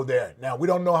window there. Now, we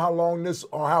don't know how long this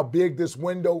or how big this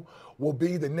window will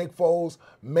be that Nick Foles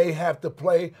may have to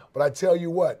play, but I tell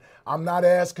you what, I'm not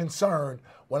as concerned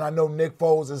when I know Nick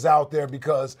Foles is out there,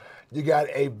 because you got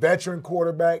a veteran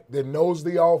quarterback that knows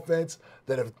the offense,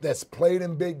 that's played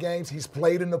in big games. He's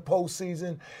played in the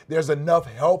postseason. There's enough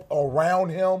help around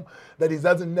him that he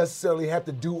doesn't necessarily have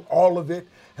to do all of it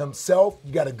himself.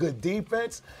 You got a good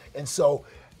defense, and so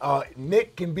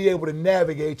Nick can be able to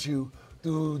navigate you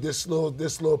through this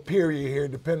little period here,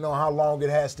 depending on how long it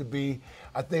has to be.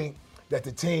 I think that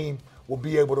the team will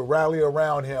be able to rally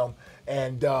around him,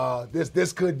 and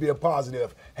this could be a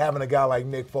positive, having a guy like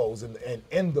Nick Foles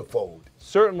in the fold.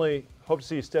 Certainly hope to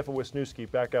see Stefan Wisniewski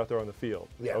back out there on the field.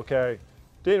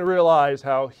 Didn't realize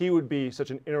how he would be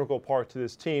such an integral part to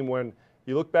this team. When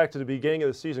you look back to the beginning of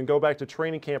the season, go back to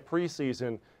training camp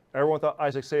preseason, everyone thought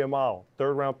Isaac Seumalo,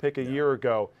 third-round pick a year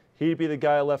ago, he'd be the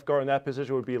guy at left guard, and that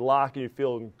position would be locked, and you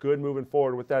feel good moving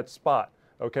forward with that spot.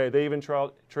 They even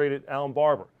traded Alan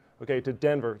Barber, to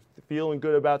Denver, feeling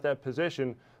good about that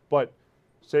position. But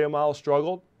Seumalo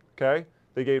struggled,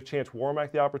 They gave Chance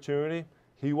Warmack the opportunity.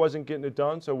 He wasn't getting it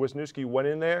done, so Wisniewski went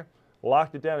in there,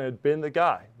 locked it down, and had been the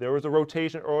guy. There was a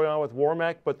rotation early on with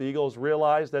Warmack, but the Eagles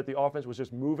realized that the offense was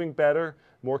just moving better,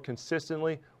 more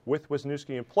consistently with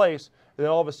Wisniewski in place. And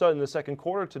then all of a sudden, in the second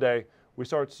quarter today, we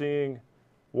start seeing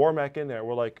Warmack in there.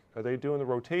 We're like, are they doing the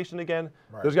rotation again?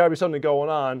 Right. There's got to be something going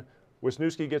on.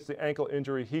 Wisniewski gets the ankle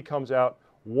injury. He comes out.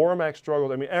 Warmack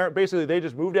struggled. I mean, basically, they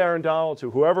just moved Aaron Donald to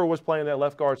whoever was playing that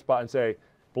left guard spot and say,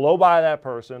 blow by that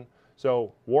person.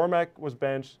 So Warmack was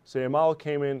benched. Seumalo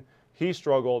came in. He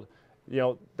struggled.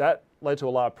 That led to a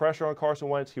lot of pressure on Carson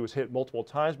Wentz. He was hit multiple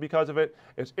times because of it.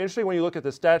 It's interesting when you look at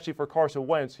the stat sheet for Carson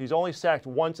Wentz. He's only sacked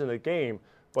once in a game,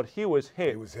 but he was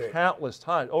hit countless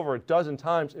times, over a dozen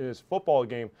times in his football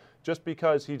game, just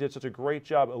because he did such a great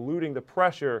job eluding the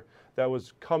pressure that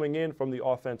was coming in from the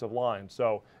offensive line.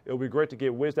 So it'll be great to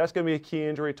get Wiz. That's going to be a key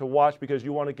injury to watch because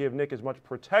you want to give Nick as much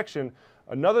protection.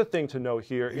 Another thing to know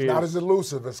here is he's not as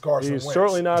elusive as Carson Wentz. He's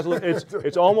certainly not as elusive.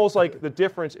 It's almost like the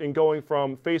difference in going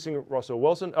from facing Russell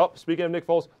Wilson. Oh, speaking of Nick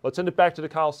Foles, let's send it back to the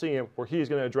Coliseum where he's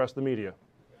going to address the media.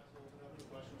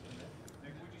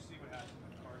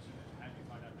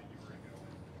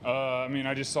 I mean,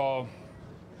 I just saw,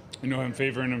 him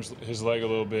favoring his leg a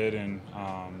little bit, and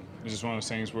it's just one of those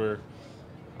things where,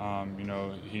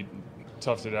 he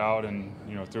toughed it out and,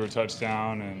 threw a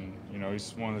touchdown, and,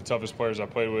 he's one of the toughest players I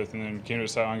played with, and then came to the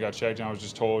sideline, got checked, and I was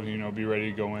just told, be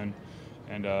ready to go in,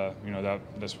 and,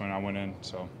 that's when I went in,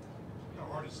 so. How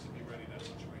hard is it to be ready in that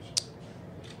situation?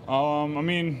 I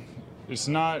mean, it's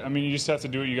not, you just have to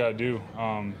do what you got to do.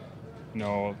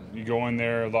 You go in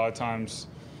there a lot of times,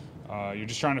 you're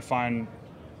just trying to find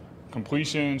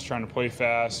completions, trying to play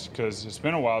fast, because it's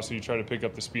been a while, so you try to pick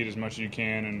up the speed as much as you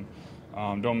can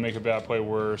and don't make a bad play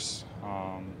worse.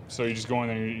 So you just go in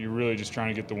there and you're really just trying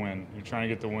to get the win. You're trying to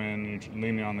get the win, you're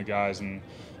leaning on the guys, and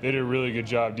they did a really good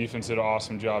job. Defense did an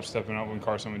awesome job stepping up when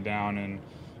Carson went down, and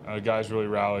the guys really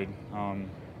rallied.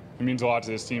 It means a lot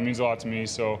to this team, it means a lot to me,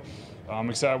 so I'm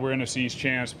excited we're NFC East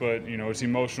champs, but it's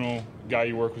emotional. Guy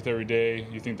you work with every day,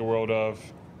 you think the world of.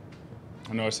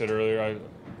 I know I said earlier I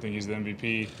think he's the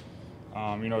MVP.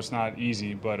 It's not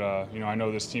easy, but I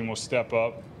know this team will step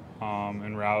up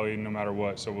and rally no matter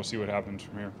what. So we'll see what happens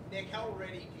from here. Nick, how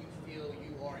ready do you feel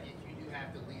you are if you do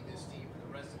have to lead this team for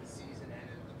the rest of the season and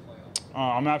in the playoffs?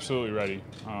 I'm absolutely ready.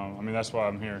 That's why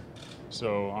I'm here.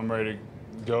 So I'm ready to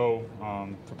go,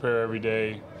 prepare every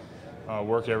day,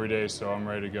 work every day. So I'm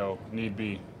ready to go. Need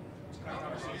be. It's kind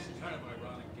of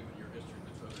ironic given your history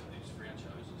with these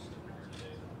franchises that were here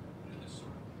today. This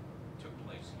sort of took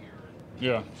place here. And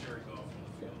Yeah. Jerry Goff in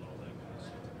the field and all that kind of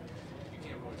stuff. You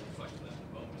can't really reflect on that in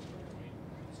the moment.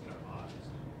 It's kind of odd,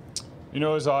 isn't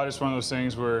it? It's odd. It's one of those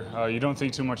things where you don't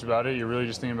think too much about it. You're really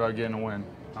just thinking about getting a win.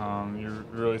 You're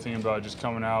really thinking about just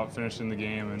coming out, finishing the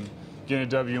game, and getting a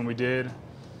W, and we did. It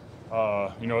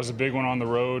was a big one on the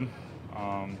road.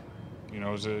 It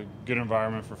was a good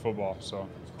environment for football. So.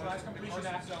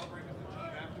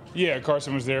 Yeah,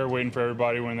 Carson was there waiting for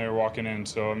everybody when they were walking in.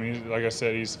 So, like I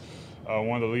said, he's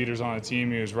one of the leaders on the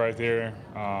team. He was right there,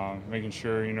 making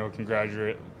sure,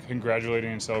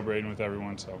 congratulating and celebrating with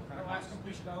everyone. So.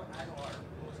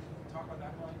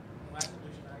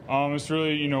 It's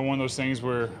really, one of those things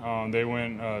where they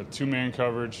went two-man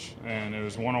coverage, and it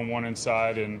was one-on-one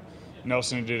inside, and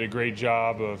Nelson did a great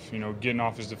job of, getting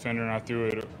off his defender, and I threw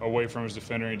it away from his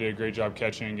defender. He did a great job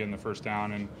catching and getting the first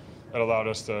down, and that allowed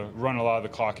us to run a lot of the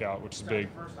clock out, which is big.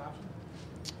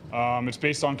 It's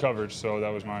based on coverage, so that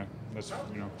was How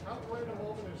great a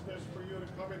moment is this for you to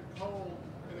come in cold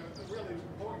in a really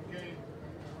important game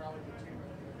and rally the team?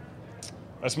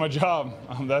 That's my job.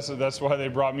 That's why they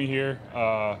brought me here.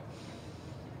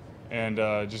 And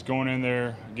just going in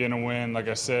there, getting a win. Like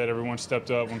I said, everyone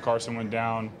stepped up when Carson went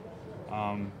down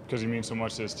because he means so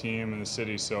much to his team and the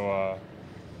city. So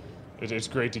it's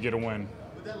great to get a win.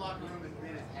 Would that locker room have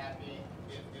been as happy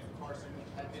if Carson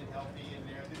had been healthy in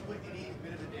there? Did it put any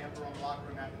bit of a damper on the locker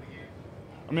room after the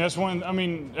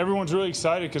game? Everyone's really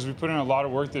excited because we put in a lot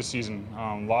of work this season.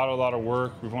 A lot of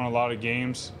work. We've won a lot of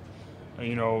games.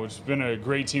 It's been a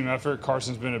great team effort.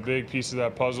 Carson's been a big piece of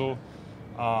that puzzle.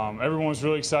 Everyone's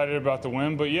really excited about the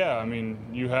win, but yeah,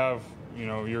 you have,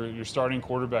 your starting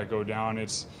quarterback go down.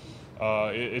 It's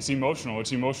emotional.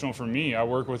 It's emotional for me. I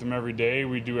work with him every day.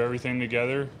 We do everything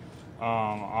together.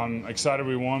 I'm excited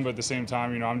we won, but at the same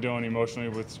time, I'm dealing emotionally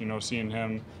with, seeing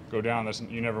him go down.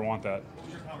 You never want that. What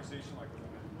was your conversation like with him?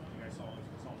 You guys saw him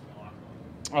in the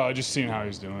locker room? Just seeing how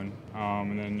he's doing.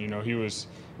 And then, he was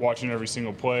watching every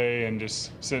single play and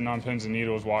just sitting on pins and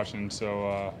needles watching.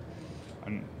 So,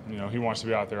 he wants to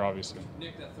be out there, obviously.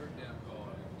 Nick, that third down call,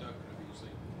 Doug could have easily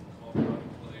called the running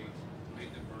play,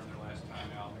 made them burn their last time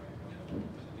out, with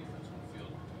the defense on the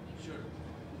field.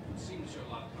 It seemed to show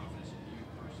a lot of confidence in you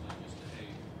personally, just to, hey,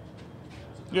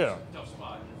 it's a tough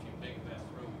spot, and if you make that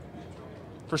throw, you could be in trouble.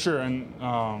 For sure. And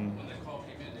when that call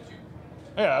came in, did you?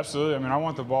 Yeah, absolutely. I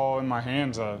want the ball in my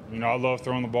hands. I love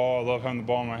throwing the ball. I love having the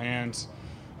ball in my hands.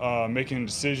 Making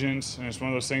decisions, and it's one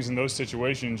of those things in those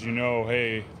situations,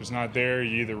 hey, if it's not there,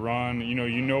 you either run, you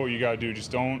know what you got to do.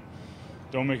 Just don't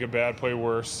make a bad play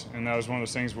worse. And that was one of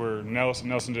those things where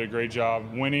Nelson did a great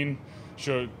job winning.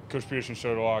 Coach Peterson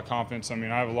showed a lot of confidence. I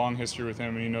have a long history with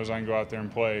him, and he knows I can go out there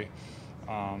and play.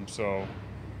 So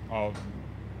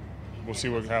we'll see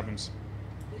what happens.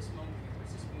 This moment,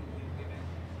 was this being given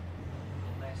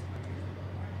the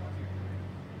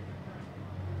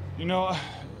You know,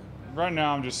 right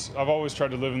now I've always tried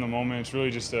to live in the moment. It's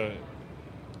really just a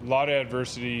lot of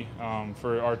adversity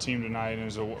for our team tonight, and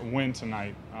it's a win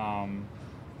tonight. I'm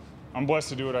blessed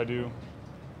to do what I do.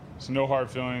 It's no hard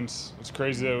feelings. It's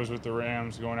crazy that it was with the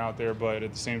Rams going out there, but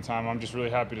at the same time, I'm just really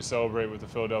happy to celebrate with the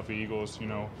Philadelphia Eagles. You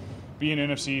know, being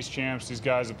NFC East champs, these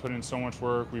guys have put in so much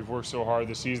work. We've worked so hard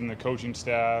this season, the coaching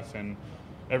staff and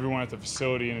everyone at the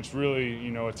facility, and it's really, you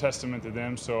know, a testament to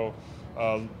them. So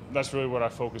that's really what I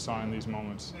focus on in these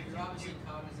moments. You're obviously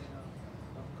cognizant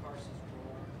of Carson's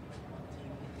role on the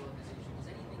team in the organization. Does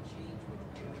anything change with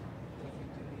you if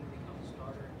you do become a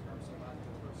starter in terms of your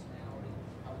personality,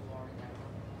 how you are in that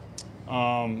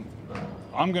room?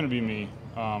 I'm going to be me.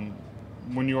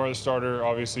 When you are the starter,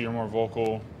 obviously you're more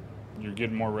vocal, you're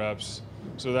getting more reps.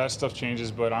 So that stuff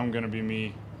changes, but I'm going to be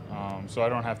me. So I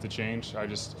don't have to change. I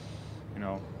just, you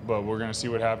know, but we're going to see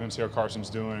what happens, see how Carson's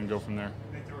doing, and go from there.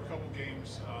 I think there were a couple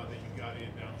games that you got in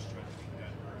down the stretch in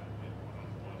Denver and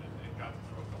one-on-one and got to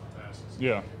throw a couple passes.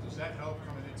 Yeah. Does that help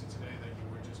coming into today that you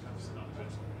were just kind of sitting on the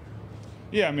bench?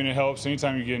 Yeah, I mean, it helps.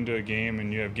 Anytime you get into a game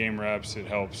and you have game reps, it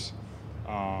helps.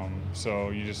 So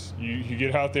you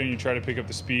get out there and you try to pick up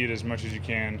the speed as much as you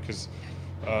can, because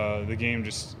the game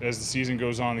just, as the season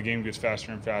goes on, the game gets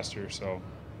faster and faster. So. Where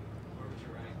would you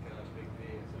rank Big V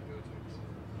as a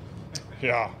go-to?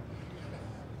 Yeah.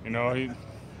 You know,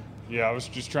 I was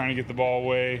just trying to get the ball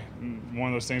away. One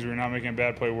of those things where you're not making a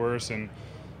bad play worse, and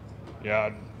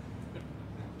yeah,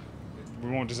 we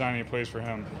won't design any plays for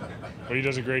him, but he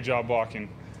does a great job blocking.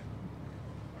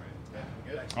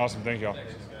 Awesome, thank y'all.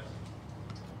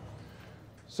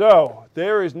 So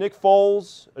there is Nick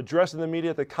Foles addressing the media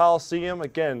at the Coliseum.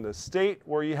 Again, the state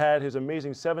where he had his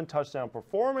amazing 7-touchdown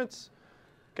performance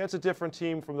against a different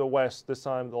team from the West, this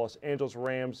time the Los Angeles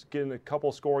Rams, getting a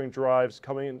couple scoring drives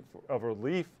coming in of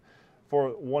relief for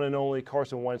one and only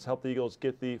Carson Wentz, helped the Eagles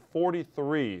get the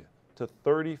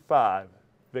 43-35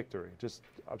 victory. Just,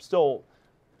 still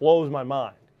blows my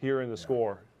mind hearing the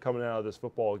score coming out of this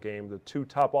football game. The two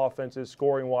top offenses,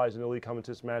 scoring-wise, in the league coming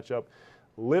to this matchup,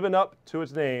 living up to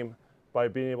its name by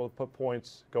being able to put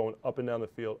points going up and down the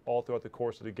field all throughout the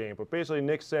course of the game. But basically,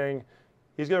 Nick's saying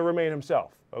he's going to remain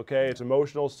himself, okay? It's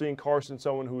emotional seeing Carson,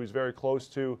 someone who he's very close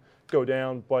to, go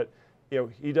down. But, you know,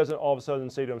 he doesn't all of a sudden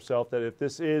say to himself that if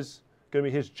this is going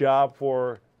to be his job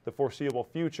for the foreseeable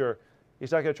future,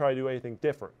 he's not going to try to do anything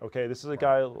different, okay? This is a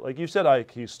guy, like you said,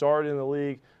 Ike, he started in the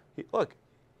league.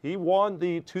 He won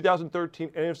the 2013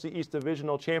 NFC East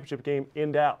Divisional Championship game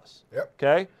in Dallas,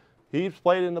 okay? He's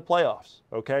played in the playoffs,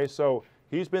 okay? So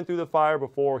he's been through the fire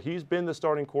before. He's been the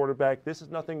starting quarterback. This is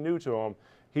nothing new to him.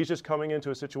 He's just coming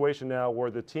into a situation now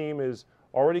where the team is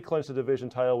already clinched the division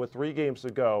title with 3 games to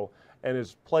go and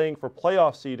is playing for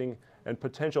playoff seeding and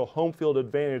potential home field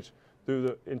advantage through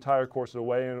the entire course of the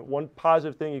way. And one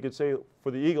positive thing you could say for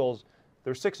the Eagles,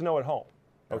 they're 6-0 at home,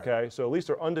 okay? So at least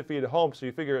they're undefeated at home, so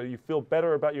you figure you feel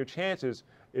better about your chances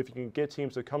if you can get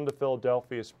teams to come to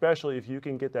Philadelphia, especially if you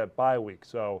can get that bye week.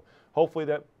 So hopefully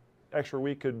that extra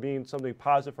week could mean something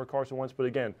positive for Carson Wentz. But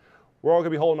again, we're all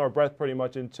going to be holding our breath pretty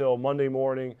much until Monday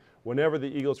morning, whenever the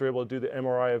Eagles are able to do the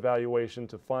MRI evaluation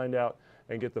to find out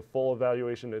and get the full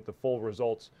evaluation, the full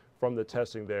results from the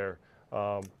testing there.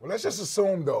 Well, let's just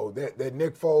assume, though, that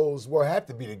Nick Foles will have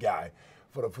to be the guy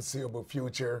for the foreseeable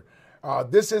future.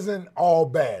 This isn't all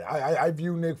bad. I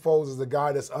view Nick Foles as a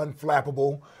guy that's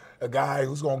unflappable, a guy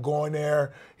who's going to go in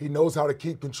there. He knows how to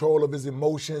keep control of his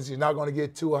emotions. He's not going to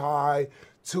get too high,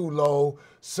 too low.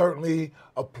 Certainly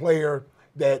a player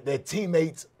that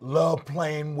teammates love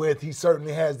playing with. He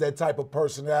certainly has that type of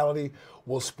personality,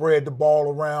 will spread the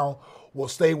ball around, will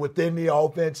stay within the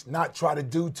offense, not try to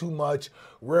do too much,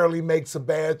 rarely makes a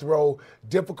bad throw.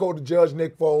 Difficult to judge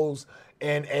Nick Foles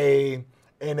in a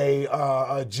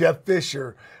Jeff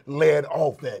Fisher-led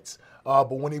offense.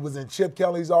 But when he was in Chip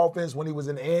Kelly's offense, when he was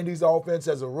in Andy's offense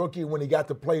as a rookie, when he got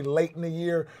to play late in the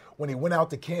year, when he went out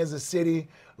to Kansas City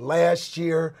last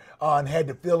year and had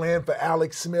to fill in for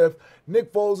Alex Smith,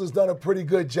 Nick Foles has done a pretty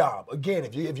good job. Again,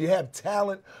 if you have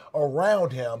talent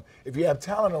around him,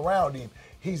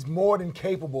 he's more than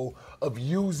capable of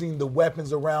using the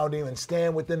weapons around him and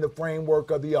staying within the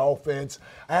framework of the offense.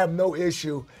 I have no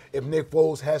issue if Nick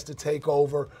Foles has to take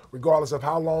over, regardless of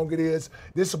how long it is.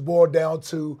 This will boil down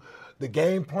to the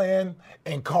game plan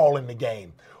and calling the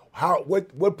game.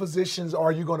 What positions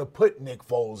are you going to put Nick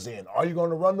Foles in? Are you going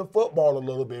to run the football a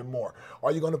little bit more?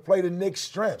 Are you going to play to Nick's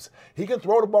strengths? He can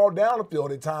throw the ball down the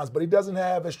field at times, but he doesn't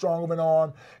have as strong of an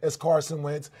arm as Carson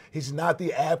Wentz. He's not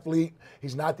the athlete.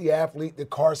 He's not the athlete that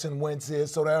Carson Wentz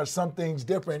is. So there are some things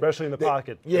different, especially in the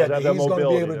pocket. Yeah, that he's going to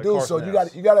be able to do. So you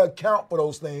got to account for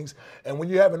those things. And when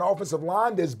you have an offensive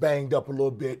line that's banged up a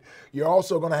little bit, you're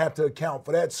also going to have to account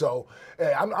for that. So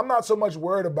I'm not so much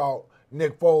worried about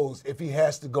Nick Foles if he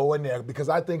has to go in there, because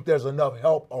I think there's enough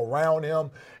help around him,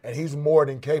 and he's more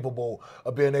than capable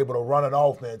of being able to run an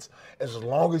offense. As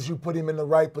long as you put him in the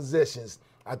right positions,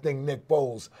 I think Nick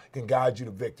Foles can guide you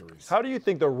to victories. How do you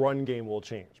think the run game will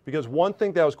change? Because one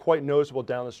thing that was quite noticeable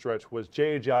down the stretch was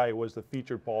Jay Ajayi was the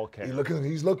featured ball carrier.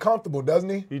 He's looked comfortable, doesn't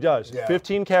he? He does. Yeah.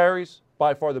 15 carries,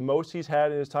 by far the most he's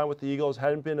had in his time with the Eagles.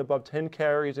 Hadn't been above 10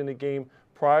 carries in a game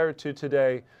prior to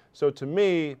today. So to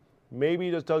me,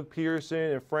 maybe does Doug Peterson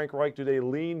and Frank Reich, do they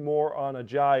lean more on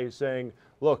Ajayi saying,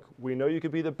 look, we know you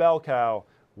could be the bell cow.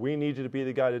 We need you to be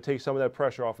the guy to take some of that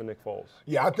pressure off of Nick Foles.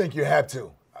 Yeah, I think you have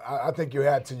to. I think you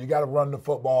have to. You got to run the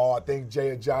football. I think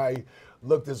Jay Ajayi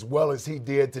looked as well as he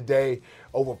did today,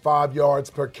 over 5 yards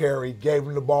per carry, gave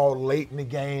him the ball late in the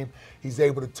game. He's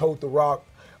able to tote the rock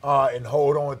and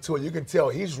hold on to it. You can tell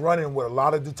he's running with a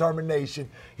lot of determination.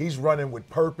 He's running with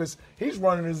purpose. He's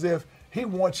running as if he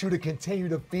wants you to continue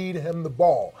to feed him the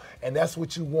ball, and that's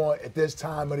what you want at this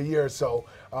time of the year. So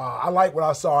I like what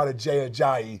I saw out of Jay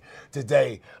Ajayi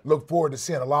today. Look forward to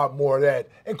seeing a lot more of that.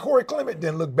 And Corey Clement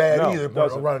didn't look bad either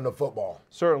running the football.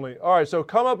 Certainly. All right, so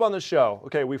come up on the show.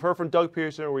 Okay, we've heard from Doug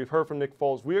Peterson, we've heard from Nick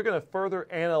Foles. We are going to further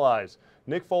analyze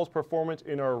Nick Foles' performance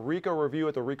in our Rico review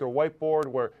at the Rico whiteboard,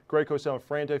 where Greg Cosell and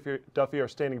Fran Duffy are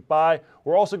standing by.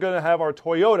 We're also going to have our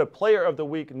Toyota Player of the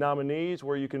Week nominees,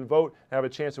 where you can vote and have a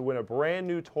chance to win a brand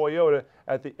new Toyota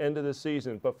at the end of the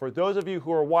season. But for those of you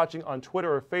who are watching on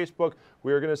Twitter or Facebook,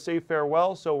 we are going to say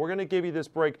farewell. So we're going to give you this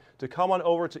break to come on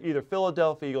over to either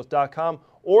PhiladelphiaEagles.com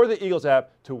or the Eagles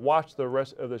app to watch the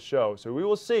rest of the show. So we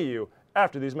will see you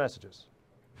after these messages.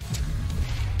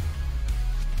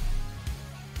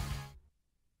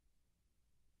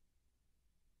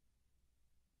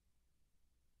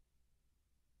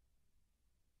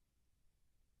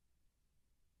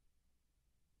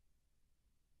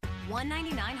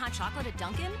 $1.99 hot chocolate at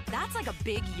Dunkin'? That's like a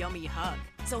big, yummy hug.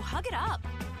 So hug it up.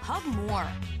 Hug more.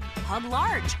 Hug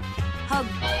large. Hug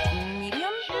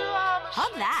medium?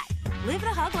 Hug that. Live the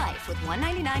hug life with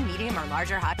 $1.99 medium or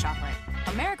larger hot chocolate.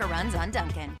 America runs on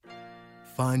Dunkin'.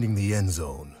 Finding the end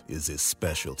zone is his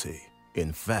specialty.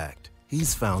 In fact,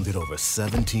 he's found it over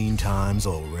 17 times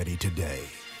already today.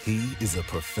 He is a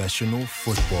professional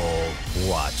football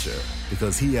watcher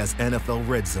because he has NFL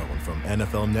Red Zone from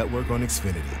NFL Network on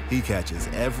Xfinity. He catches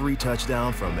every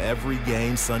touchdown from every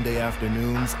game Sunday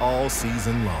afternoons all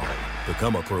season long.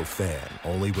 Become a pro fan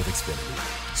only with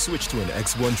Xfinity. Switch to an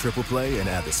X1 Triple Play and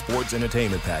add the sports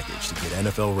entertainment package to get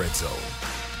NFL Red Zone.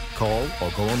 Call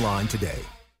or go online today.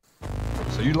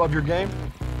 So you love your game?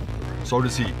 So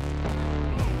does he.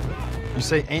 You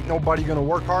say ain't nobody gonna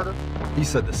work harder? He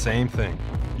said the same thing.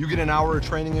 You get an hour of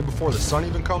training in before the sun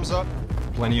even comes up,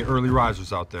 plenty of early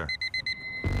risers out there.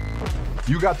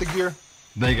 You got the gear,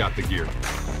 they got the gear.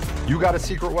 You got a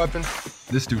secret weapon,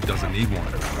 this dude doesn't need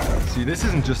one. See, this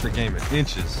isn't just a game of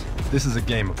inches, this is a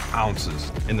game of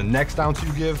ounces. And the next ounce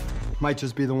you give might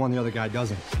just be the one the other guy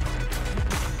doesn't.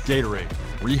 Gatorade,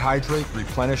 rehydrate,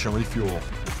 replenish, and refuel.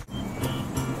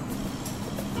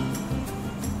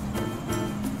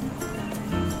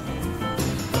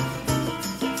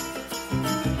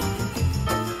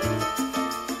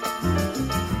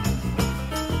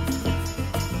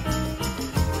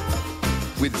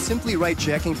 With Simply Right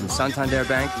checking from Santander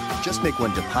Bank, just make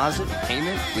one deposit,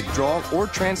 payment, withdrawal, or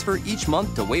transfer each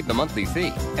month to waive the monthly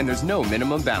fee. And there's no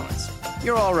minimum balance.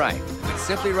 You're all right with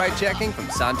Simply Right checking from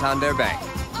Santander Bank.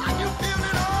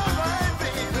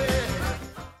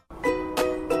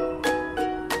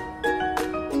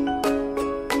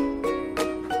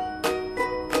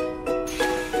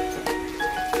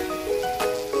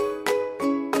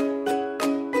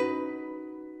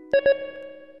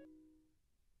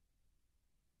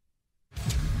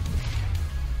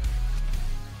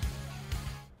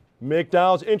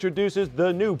 McDonald's introduces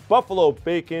the new Buffalo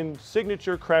Bacon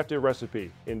Signature Crafted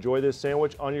Recipe. Enjoy this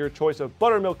sandwich on your choice of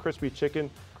buttermilk crispy chicken,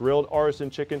 grilled artisan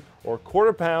chicken, or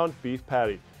quarter-pound beef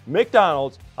patty.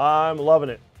 McDonald's, I'm loving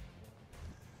it.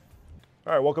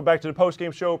 All right, welcome back to the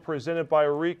postgame show presented by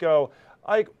Rico.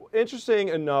 Interesting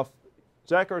enough,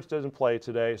 Zach Ertz doesn't play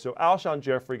today, so Alshon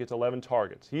Jeffrey gets 11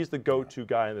 targets. He's the go-to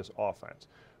guy in this offense.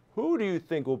 Who do you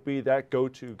think will be that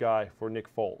go-to guy for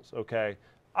Nick Foles, okay?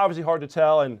 obviously hard to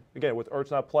tell. And again, with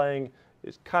Ertz not playing,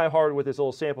 it's kind of hard with this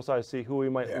little sample size to see who he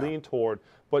might lean toward.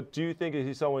 But do you think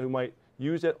he's someone who might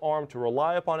use that arm to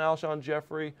rely upon Alshon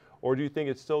Jeffrey, or do you think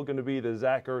it's still going to be the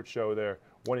Zach Ertz show there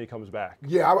when he comes back?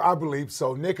 Yeah, I believe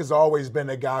so. Nick has always been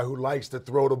a guy who likes to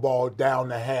throw the ball down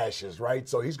the hashes, right?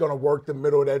 So he's going to work the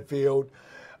middle of that field.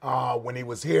 When he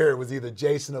was here, it was either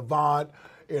Jason Avant,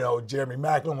 Jeremy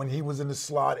Maclin when he was in the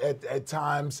slot at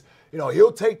times.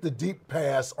 He'll take the deep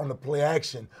pass on the play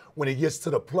action when he gets to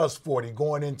the plus 40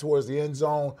 going in towards the end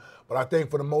zone. But I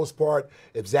think for the most part,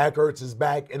 if Zach Ertz is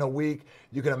back in a week,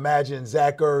 you can imagine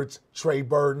Zach Ertz, Trey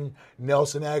Burton,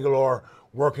 Nelson Aguilar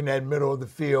working that middle of the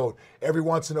field. Every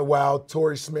once in a while,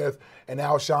 Torrey Smith and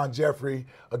Alshon Jeffrey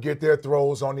will get their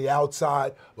throws on the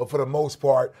outside. But for the most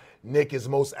part, Nick is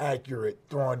most accurate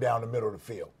throwing down the middle of the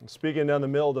field. Speaking down the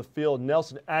middle of the field,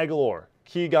 Nelson Aguilar,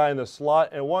 key guy in the slot,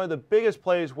 and one of the biggest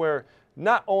plays where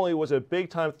not only was it a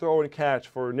big-time throw and catch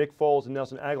for Nick Foles and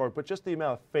Nelson Aguilar, but just the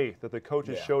amount of faith that the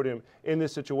coaches showed him in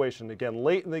this situation. Again,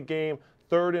 late in the game,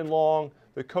 3rd and long,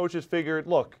 the coaches figured,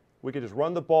 look, we could just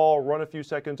run the ball, run a few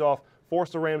seconds off, force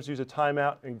the Rams to use a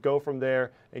timeout and go from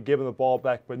there and give them the ball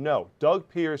back. But no, Doug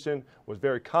Peterson was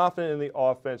very confident in the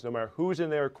offense, no matter who's in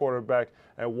there at quarterback,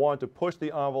 and wanted to push the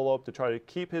envelope to try to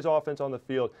keep his offense on the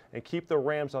field and keep the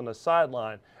Rams on the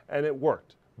sideline, and it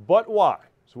worked. But why?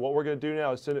 So what we're going to do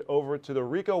now is send it over to the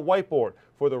Rico whiteboard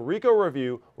for the Rico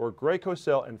review, where Greg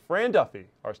Cosell and Fran Duffy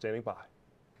are standing by.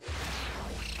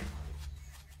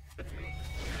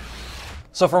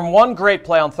 So from one great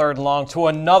play on 3rd and long to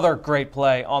another great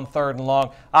play on 3rd and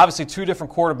long, obviously 2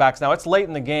 different quarterbacks. Now it's late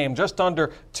in the game, just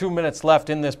under 2 minutes left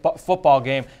in this football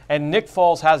game, and Nick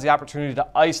Foles has the opportunity to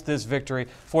ice this victory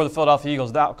for the Philadelphia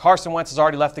Eagles. Now Carson Wentz has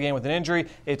already left the game with an injury.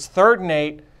 It's 3rd and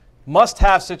 8,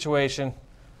 must-have situation.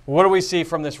 What do we see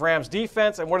from this Rams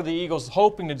defense, and what are the Eagles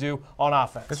hoping to do on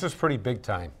offense? This is pretty big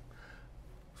time.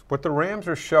 What the Rams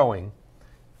are showing,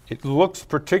 it looks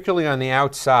particularly on the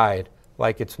outside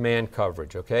like it's man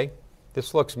coverage, okay?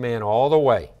 This looks man all the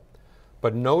way.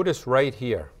 But notice right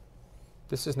here,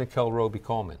 this is Nickel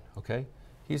Roby-Coleman, okay?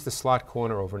 He's the slot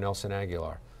corner over Nelson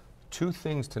Aguilar. 2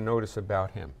 things to notice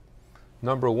about him.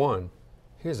 Number 1,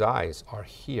 his eyes are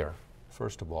here,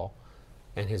 first of all,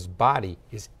 and his body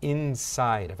is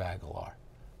inside of Aguilar,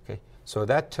 okay? So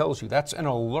that tells you, that's an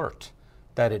alert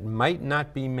that it might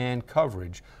not be man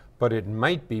coverage, but it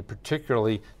might be,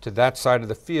 particularly to that side of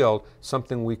the field,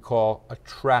 something we call a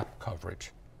trap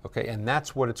coverage. Okay, and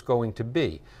that's what it's going to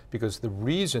be, because the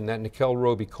reason that Nickel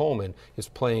Roby-Coleman is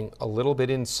playing a little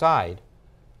bit inside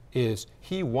is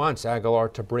he wants Aguilar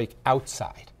to break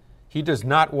outside. He does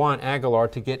not want Aguilar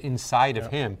to get inside of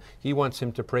him. He wants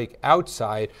him to break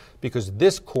outside, because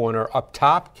this corner up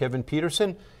top, Kevin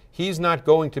Peterson, he's not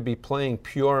going to be playing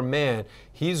pure man.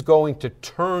 He's going to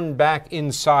turn back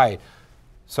inside.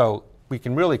 So we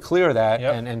can really clear that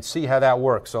and see how that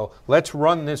works. So let's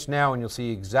run this now, and you'll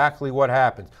see exactly what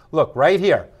happens. Look, right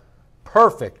here.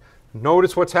 Perfect.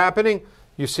 Notice what's happening?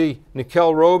 You see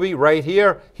Nickel Roby right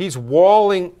here. He's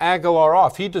walling Aguilar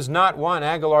off. He does not want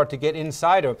Aguilar to get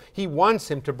inside of him. He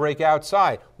wants him to break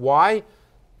outside. Why?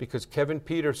 Because Kevin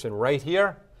Peterson right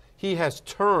here, he has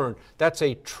turned. That's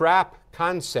a trap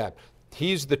concept.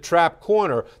 He's the trap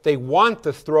corner. They want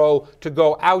the throw to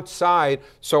go outside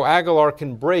so Aguilar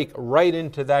can break right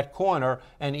into that corner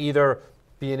and either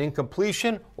be an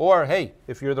incompletion or, hey,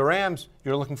 if you're the Rams,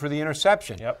 you're looking for the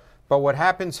interception. But what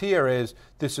happens here is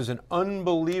this is an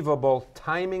unbelievable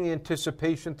timing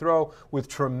anticipation throw with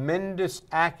tremendous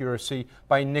accuracy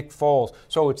by Nick Foles.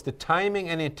 So it's the timing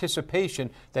and anticipation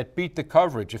that beat the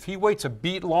coverage. If he waits a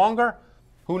beat longer,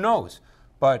 who knows?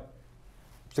 But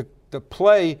the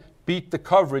play beat the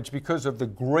coverage because of the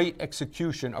great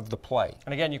execution of the play.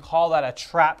 And again, you call that a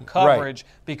trap coverage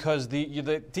because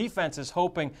the defense is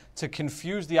hoping to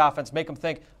confuse the offense, make them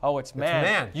think, oh, it's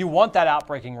man. You want that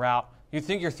outbreaking route. You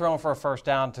think you're throwing for a first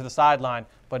down to the sideline,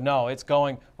 but no, it's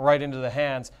going right into the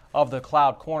hands of the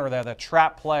cloud corner there, the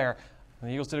trap player. And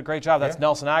the Eagles did a great job. That's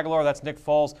Nelson Aguilar. That's Nick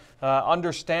Foles,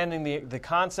 understanding the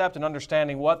concept and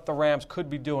understanding what the Rams could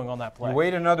be doing on that play. You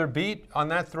wait another beat on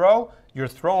that throw, you're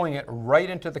throwing it right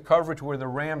into the coverage where the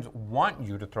Rams want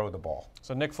you to throw the ball.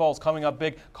 So Nick Foles coming up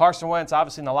big. Carson Wentz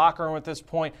obviously in the locker room at this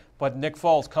point, but Nick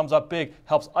Foles comes up big,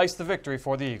 helps ice the victory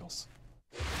for the Eagles.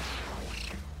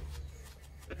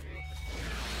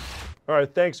 All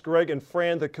right, thanks, Greg and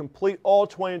Fran. The complete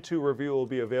All-22 review will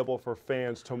be available for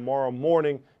fans tomorrow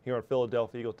morning here on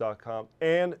PhiladelphiaEagles.com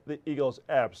and the Eagles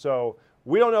app. So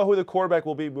We don't know who the quarterback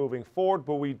will be moving forward,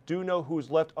 but we do know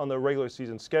who's left on the regular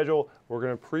season schedule. We're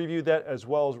going to preview that as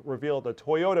well as reveal the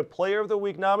Toyota Player of the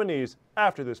Week nominees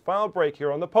after this final break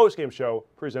here on the postgame show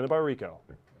presented by Rico.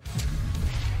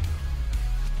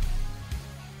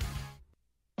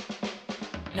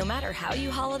 No matter how you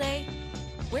holiday,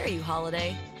 where you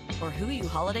holiday, or who you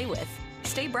holiday with,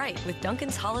 stay bright with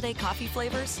Dunkin's holiday coffee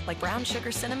flavors like brown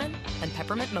sugar cinnamon and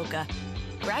peppermint mocha.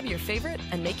 Grab your favorite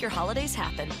and make your holidays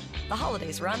happen. The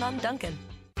holidays run on Dunkin'.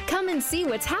 Come and see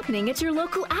what's happening at your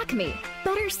local Acme.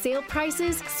 Better sale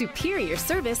prices, superior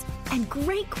service, and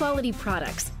great quality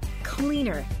products.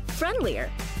 Cleaner, friendlier,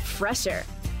 fresher.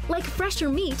 Like fresher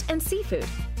meat and seafood.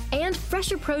 And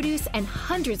fresher produce and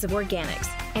hundreds of organics.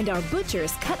 And our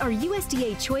butchers cut our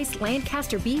USDA choice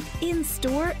Lancaster beef in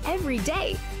store every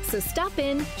day. So stop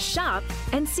in, shop,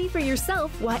 and see for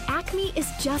yourself why Acme is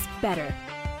just better.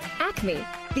 Acme,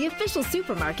 the official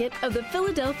supermarket of the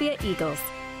Philadelphia Eagles.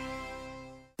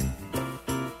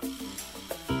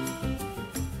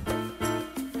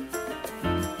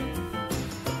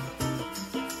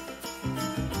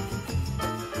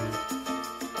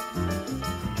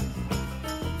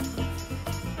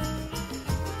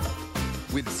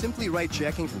 With Simply Right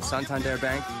checking from Santander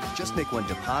Bank, just make one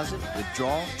deposit,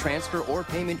 withdrawal, transfer, or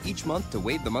payment each month to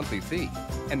waive the monthly fee.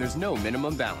 And there's no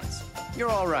minimum balance. You're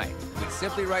all right with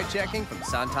Simply Right checking from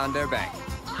Santander Bank.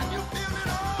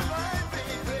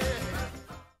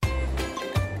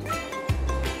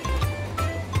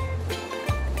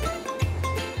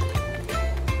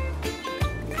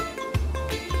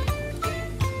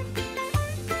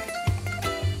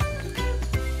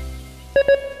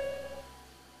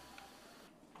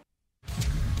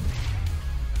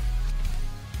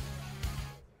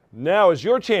 Now is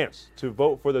your chance to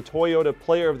vote for the Toyota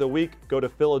Player of the Week. Go to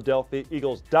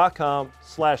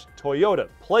PhiladelphiaEagles.com/Toyota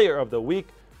Player of the Week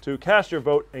to cast your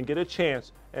vote and get a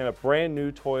chance at a brand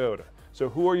new Toyota. So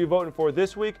who are you voting for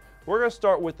this week? We're going to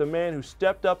start with the man who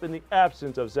stepped up in the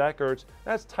absence of Zach Ertz.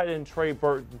 That's tight end Trey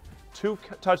Burton. 2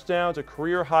 touchdowns, a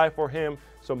career high for him.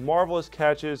 Some marvelous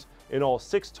catches in all,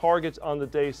 6 targets on the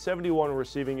day, 71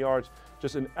 receiving yards.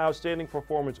 Just an outstanding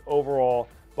performance overall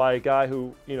by a guy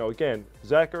who, again,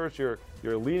 Zach Ertz, your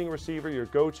leading receiver, your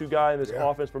go-to guy in this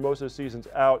offense for most of the season's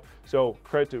out. So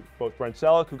credit to both Brent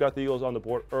Selleck, who got the Eagles on the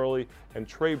board early, and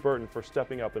Trey Burton for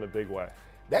stepping up in a big way.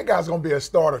 That guy's going to be a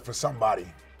starter for somebody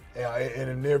in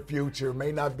the near future.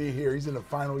 May not be here. He's in the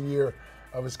final year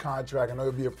of his contract. I know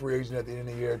he'll be a free agent at the end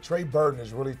of the year. Trey Burton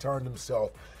has really turned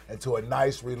himself into a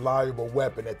nice, reliable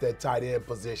weapon at that tight end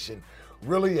position.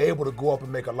 Really able to go up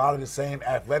and make a lot of the same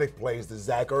athletic plays that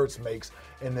Zach Ertz makes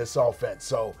in this offense.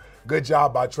 So good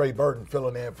job by Trey Burton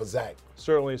filling in for Zach.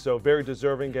 Certainly so. Very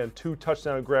deserving. Again, 2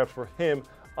 touchdown grabs for him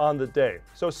on the day.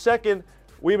 So second,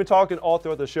 we've been talking all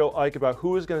throughout the show, Ike, about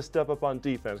who is going to step up on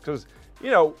defense. Because,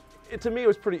 to me, it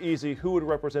was pretty easy who would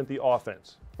represent the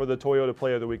offense for the Toyota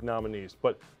Player of the Week nominees.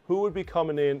 But who would be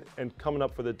coming in and coming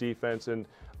up for the defense? And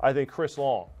I think Chris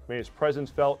Long made his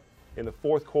presence felt in the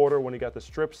fourth quarter when he got the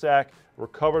strip sack,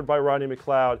 recovered by Rodney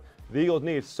McLeod. The Eagles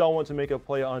needed someone to make a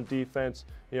play on defense.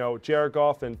 Jared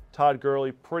Goff and Todd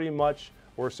Gurley pretty much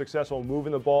were successful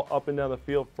moving the ball up and down the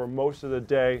field for most of the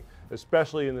day,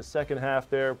 especially in the second half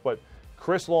there. But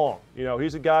Chris Long,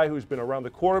 he's a guy who's been around the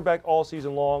quarterback all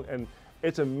season long, and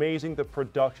it's amazing the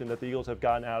production that the Eagles have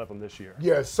gotten out of him this year.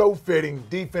 Yeah, so fitting.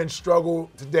 Defense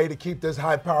struggled today to keep this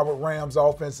high-powered Rams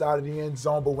offense out of the end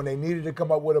zone, but when they needed to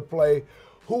come up with a play,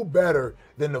 who better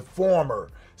than the former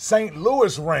St.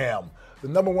 Louis Ram, the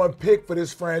 #1 pick for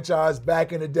this franchise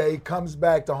back in the day, comes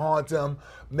back to haunt him,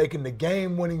 making the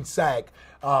game-winning sack,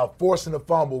 forcing the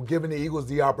fumble, giving the Eagles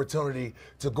the opportunity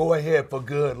to go ahead for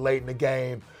good late in the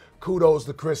game. Kudos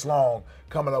to Chris Long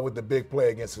coming up with the big play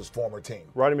against his former team.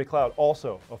 Rodney McLeod,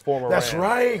 also a former That's Ram.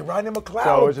 right, Rodney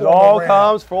McLeod. So it all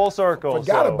comes full circle.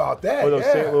 Forgot about that. For those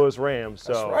St. Louis Rams.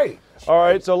 So. That's right. All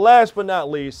right, so last but not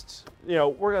least,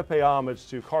 we're going to pay homage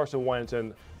to Carson Wentz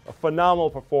and a phenomenal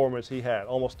performance he had.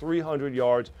 Almost 300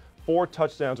 yards, 4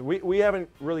 touchdowns. We haven't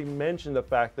really mentioned the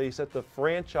fact that he set the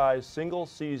franchise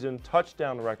single-season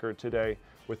touchdown record today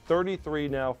with 33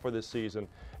 now for the season.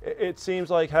 It seems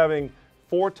like having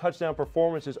 4 touchdown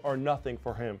performances are nothing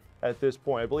for him at this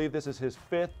point. I believe this is his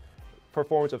 5th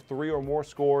performance of 3 or more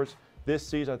scores this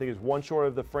season. I think he's 1 short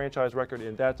of the franchise record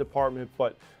in that department.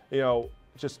 But,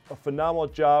 just a phenomenal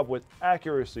job with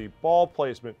accuracy, ball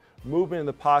placement, movement in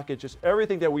the pocket, just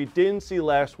everything that we didn't see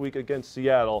last week against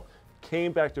Seattle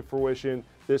came back to fruition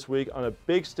this week on a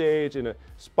big stage in a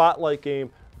spotlight game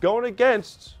going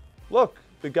against,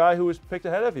 the guy who was picked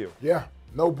ahead of you. Yeah.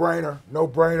 No brainer. No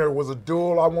brainer. It was a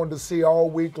duel I wanted to see all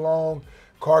week long.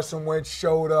 Carson Wentz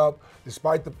showed up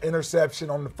despite the interception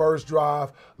on the first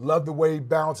drive. Love the way he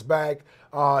bounced back.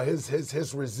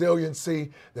 His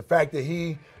resiliency, the fact that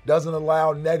he doesn't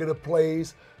allow negative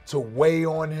plays to weigh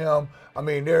on him. I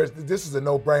mean, this is a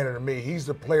no-brainer to me. He's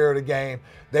the player of the game.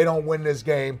 They don't win this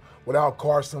game without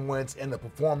Carson Wentz and the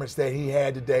performance that he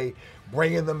had today,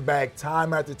 bringing them back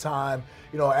time after time.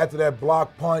 You know, after that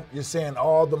block punt, you're saying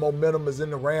all the momentum is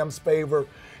in the Rams' favor.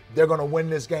 They're going to win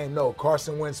this game. No,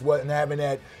 Carson Wentz wasn't having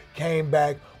that. Came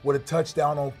back with a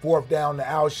touchdown on 4th down to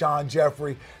Alshon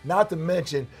Jeffrey. Not to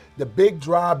mention the big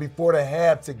drive before the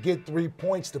half to get 3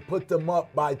 points to put them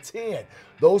up by 10.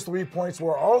 Those 3 points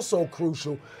were also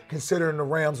crucial considering the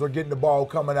Rams were getting the ball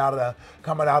coming out of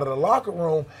the locker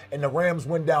room, and the Rams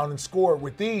went down and scored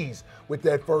with ease with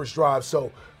that first drive. So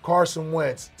Carson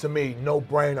Wentz, to me,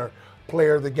 no-brainer,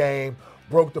 player of the game.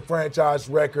 Broke the franchise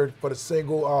record for the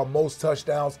single most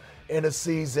touchdowns in a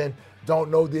season. Don't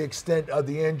know the extent of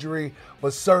the injury,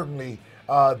 but certainly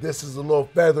this is a little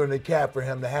feather in the cap for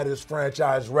him to have his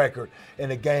franchise record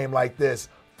in a game like this.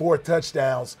 4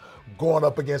 touchdowns going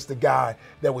up against a guy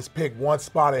that was picked one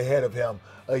spot ahead of him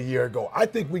a year ago. I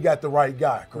think we got the right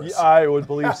guy, Chris. I would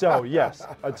believe so, yes.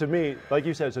 To me, like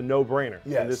you said, it's a no-brainer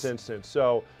in this instance.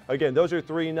 So, again, those are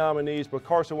 3 nominees, but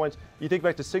Carson Wentz, you think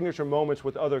back to signature moments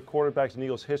with other quarterbacks in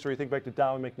Eagles history. You think back to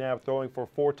Donovan McNabb throwing for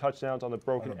 4 touchdowns on the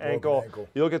broken ankle.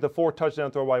 You look at the 4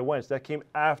 touchdown throw by Wentz. That came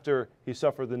after he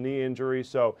suffered the knee injury,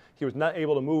 so he was not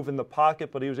able to move in the pocket,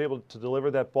 but he was able to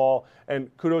deliver that ball.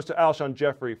 And kudos to Alshon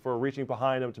Jeffrey for reaching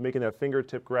behind him to making that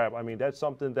fingertip grab. I mean, that's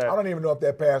something that – I don't even know if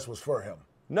that pass was for him.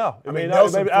 No, I mean,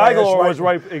 maybe Aguilar was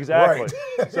right, exactly.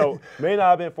 Right. So may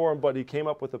not have been for him, but he came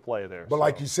up with the play there. But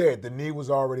like you said, the knee was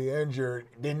already injured,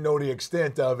 didn't know the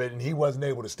extent of it, and he wasn't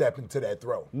able to step into that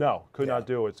throw. No, could not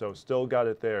do it, so still got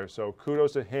it there. So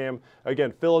kudos to him.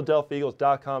 Again,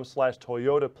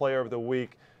 PhiladelphiaEagles.com/Toyota Player of the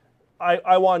Week.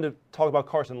 I wanted to talk about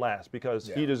Carson last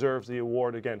because he deserves the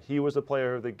award. Again, he was the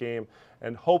player of the game,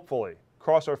 and hopefully,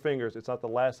 cross our fingers, it's not the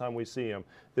last time we see him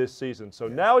this season. So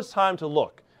now it's time to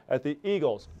look at the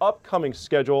Eagles' upcoming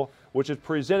schedule, which is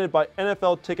presented by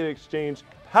NFL Ticket Exchange,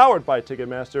 powered by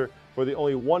Ticketmaster, for the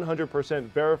only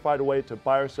 100% verified way to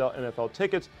buy or sell NFL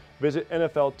tickets. Visit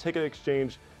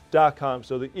NFLTicketExchange.com.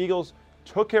 So the Eagles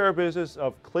took care of business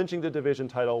of clinching the division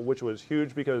title, which was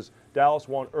huge because Dallas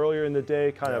won earlier in the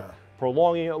day, kind of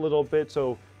prolonging it a little bit.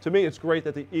 So to me, it's great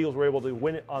that the Eagles were able to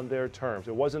win it on their terms.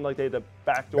 It wasn't like they had to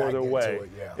backdoor their way.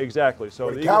 Exactly. So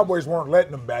the Cowboys weren't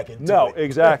letting them back into it. No,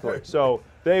 exactly. So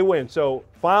they win. So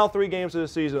final 3 games of the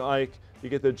season, Ike, you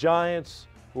get the Giants,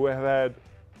 who have had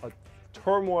a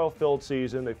turmoil-filled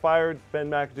season. They fired Ben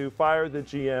McAdoo, fired the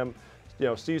GM. You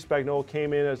know, Steve Spagnuolo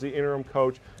came in as the interim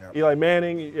coach. Eli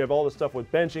Manning, you have all the stuff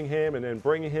with benching him and then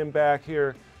bringing him back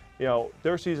here. You know,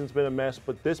 their season's been a mess,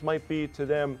 but this might be to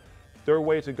them their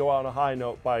way to go out on a high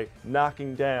note by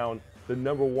knocking down the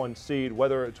 #1 seed,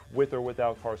 whether it's with or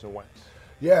without Carson Wentz.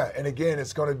 Yeah, and again,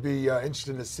 it's going to be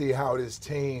interesting to see how this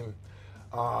team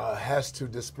has to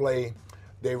display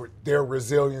their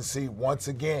resiliency once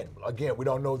again. Again, we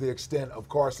don't know the extent of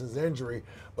Carson's injury,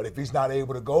 but if he's not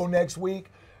able to go next week,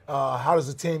 how does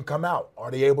the team come out? Are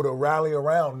they able to rally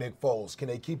around Nick Foles? Can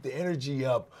they keep the energy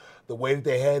up the way that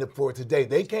they had it for today?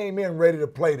 They came in ready to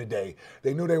play today.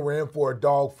 They knew they were in for a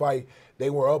dogfight. They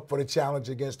were up for the challenge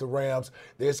against the Rams.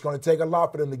 It's going to take a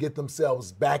lot for them to get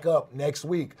themselves back up next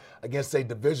week against a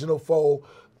divisional foe.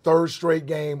 3rd straight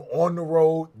game on the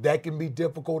road. That can be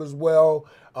difficult as well.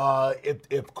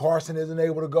 If Carson isn't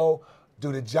able to go,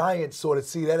 do the Giants sort of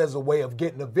see that as a way of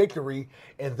getting a victory,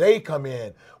 and they come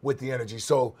in with the energy?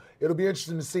 So it'll be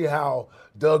interesting to see how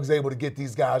Doug's able to get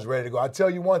these guys ready to go. I'll tell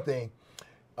you one thing.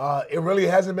 It really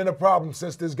hasn't been a problem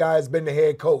since this guy has been the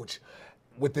head coach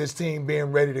with this team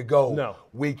being ready to go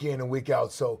week in and week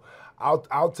out. So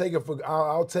I'll take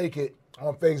it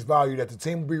on face value that the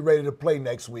team will be ready to play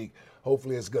next week.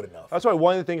 Hopefully it's good enough. That's why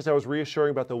one of the things that was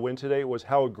reassuring about the win today was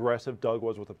how aggressive Doug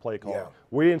was with the play call.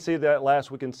 We didn't see that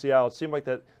last week in Seattle. It seemed like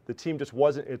that the team just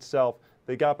wasn't itself.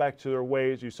 They got back to their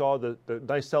ways. You saw the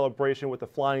nice celebration with the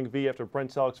flying V after Brent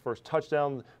Selleck's first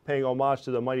touchdown, paying homage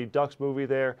to the Mighty Ducks movie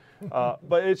there.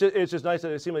 But it's just nice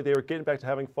that it seemed like they were getting back to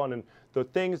having fun and the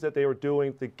things that they were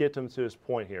doing to get them to this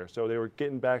point here. So they were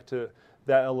getting back to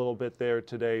that a little bit there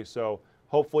today. So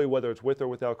hopefully, whether it's with or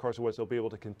without Carson Wentz, they'll be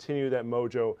able to continue that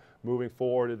mojo moving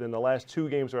forward. And then the last 2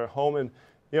 games are at home. And,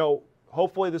 you know,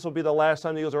 hopefully this will be the last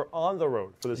time the Eagles are on the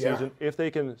road for the season if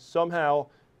they can somehow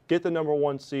get the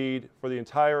 #1 seed for the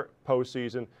entire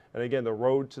postseason. And again, the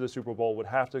road to the Super Bowl would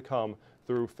have to come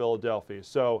through Philadelphia.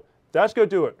 So that's going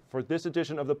to do it for this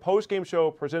edition of the postgame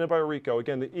show presented by Rico.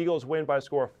 Again, the Eagles win by a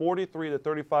score of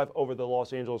 43-35 over the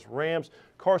Los Angeles Rams.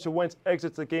 Carson Wentz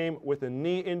exits the game with a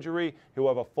knee injury. He will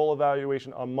have a full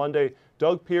evaluation on Monday.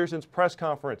 Doug Pearson's press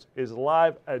conference is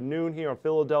live at noon here on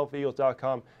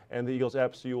PhiladelphiaEagles.com and the Eagles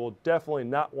app, so you will definitely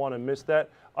not want to miss that.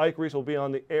 Ike Reese will be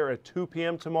on the air at 2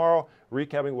 p.m. tomorrow,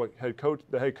 recapping what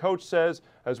the head coach says,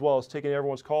 as well as taking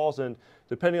everyone's calls. And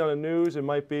depending on the news, we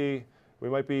might be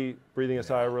breathing a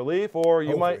sigh of relief, or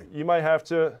you might have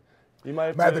to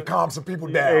calm some people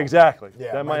down. Exactly.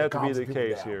 Yeah, that might have to be the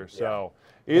case here. Yeah. So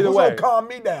either way, who's gonna calm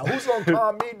me down? Who's gonna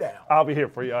calm me down? I'll be here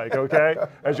for you, Ike. Okay,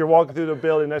 as you're walking through the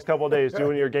building the next couple of days,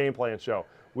 doing your game plan show.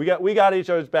 We got each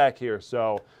other's back here.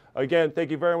 So again,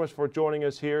 thank you very much for joining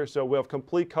us here. So we'll have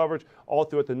complete coverage all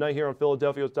throughout the night here on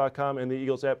PhiladelphiaEagles.com and the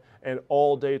Eagles app, and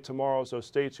all day tomorrow. So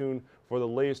stay tuned for the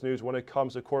latest news when it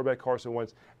comes to quarterback Carson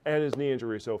Wentz and his knee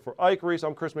injury. So for Ike Reese,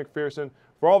 I'm Chris McPherson.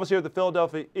 For all of us here at the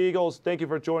Philadelphia Eagles, thank you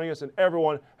for joining us, and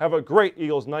everyone have a great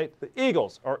Eagles night. The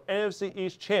Eagles are NFC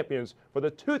East champions for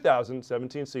the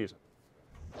 2017 season.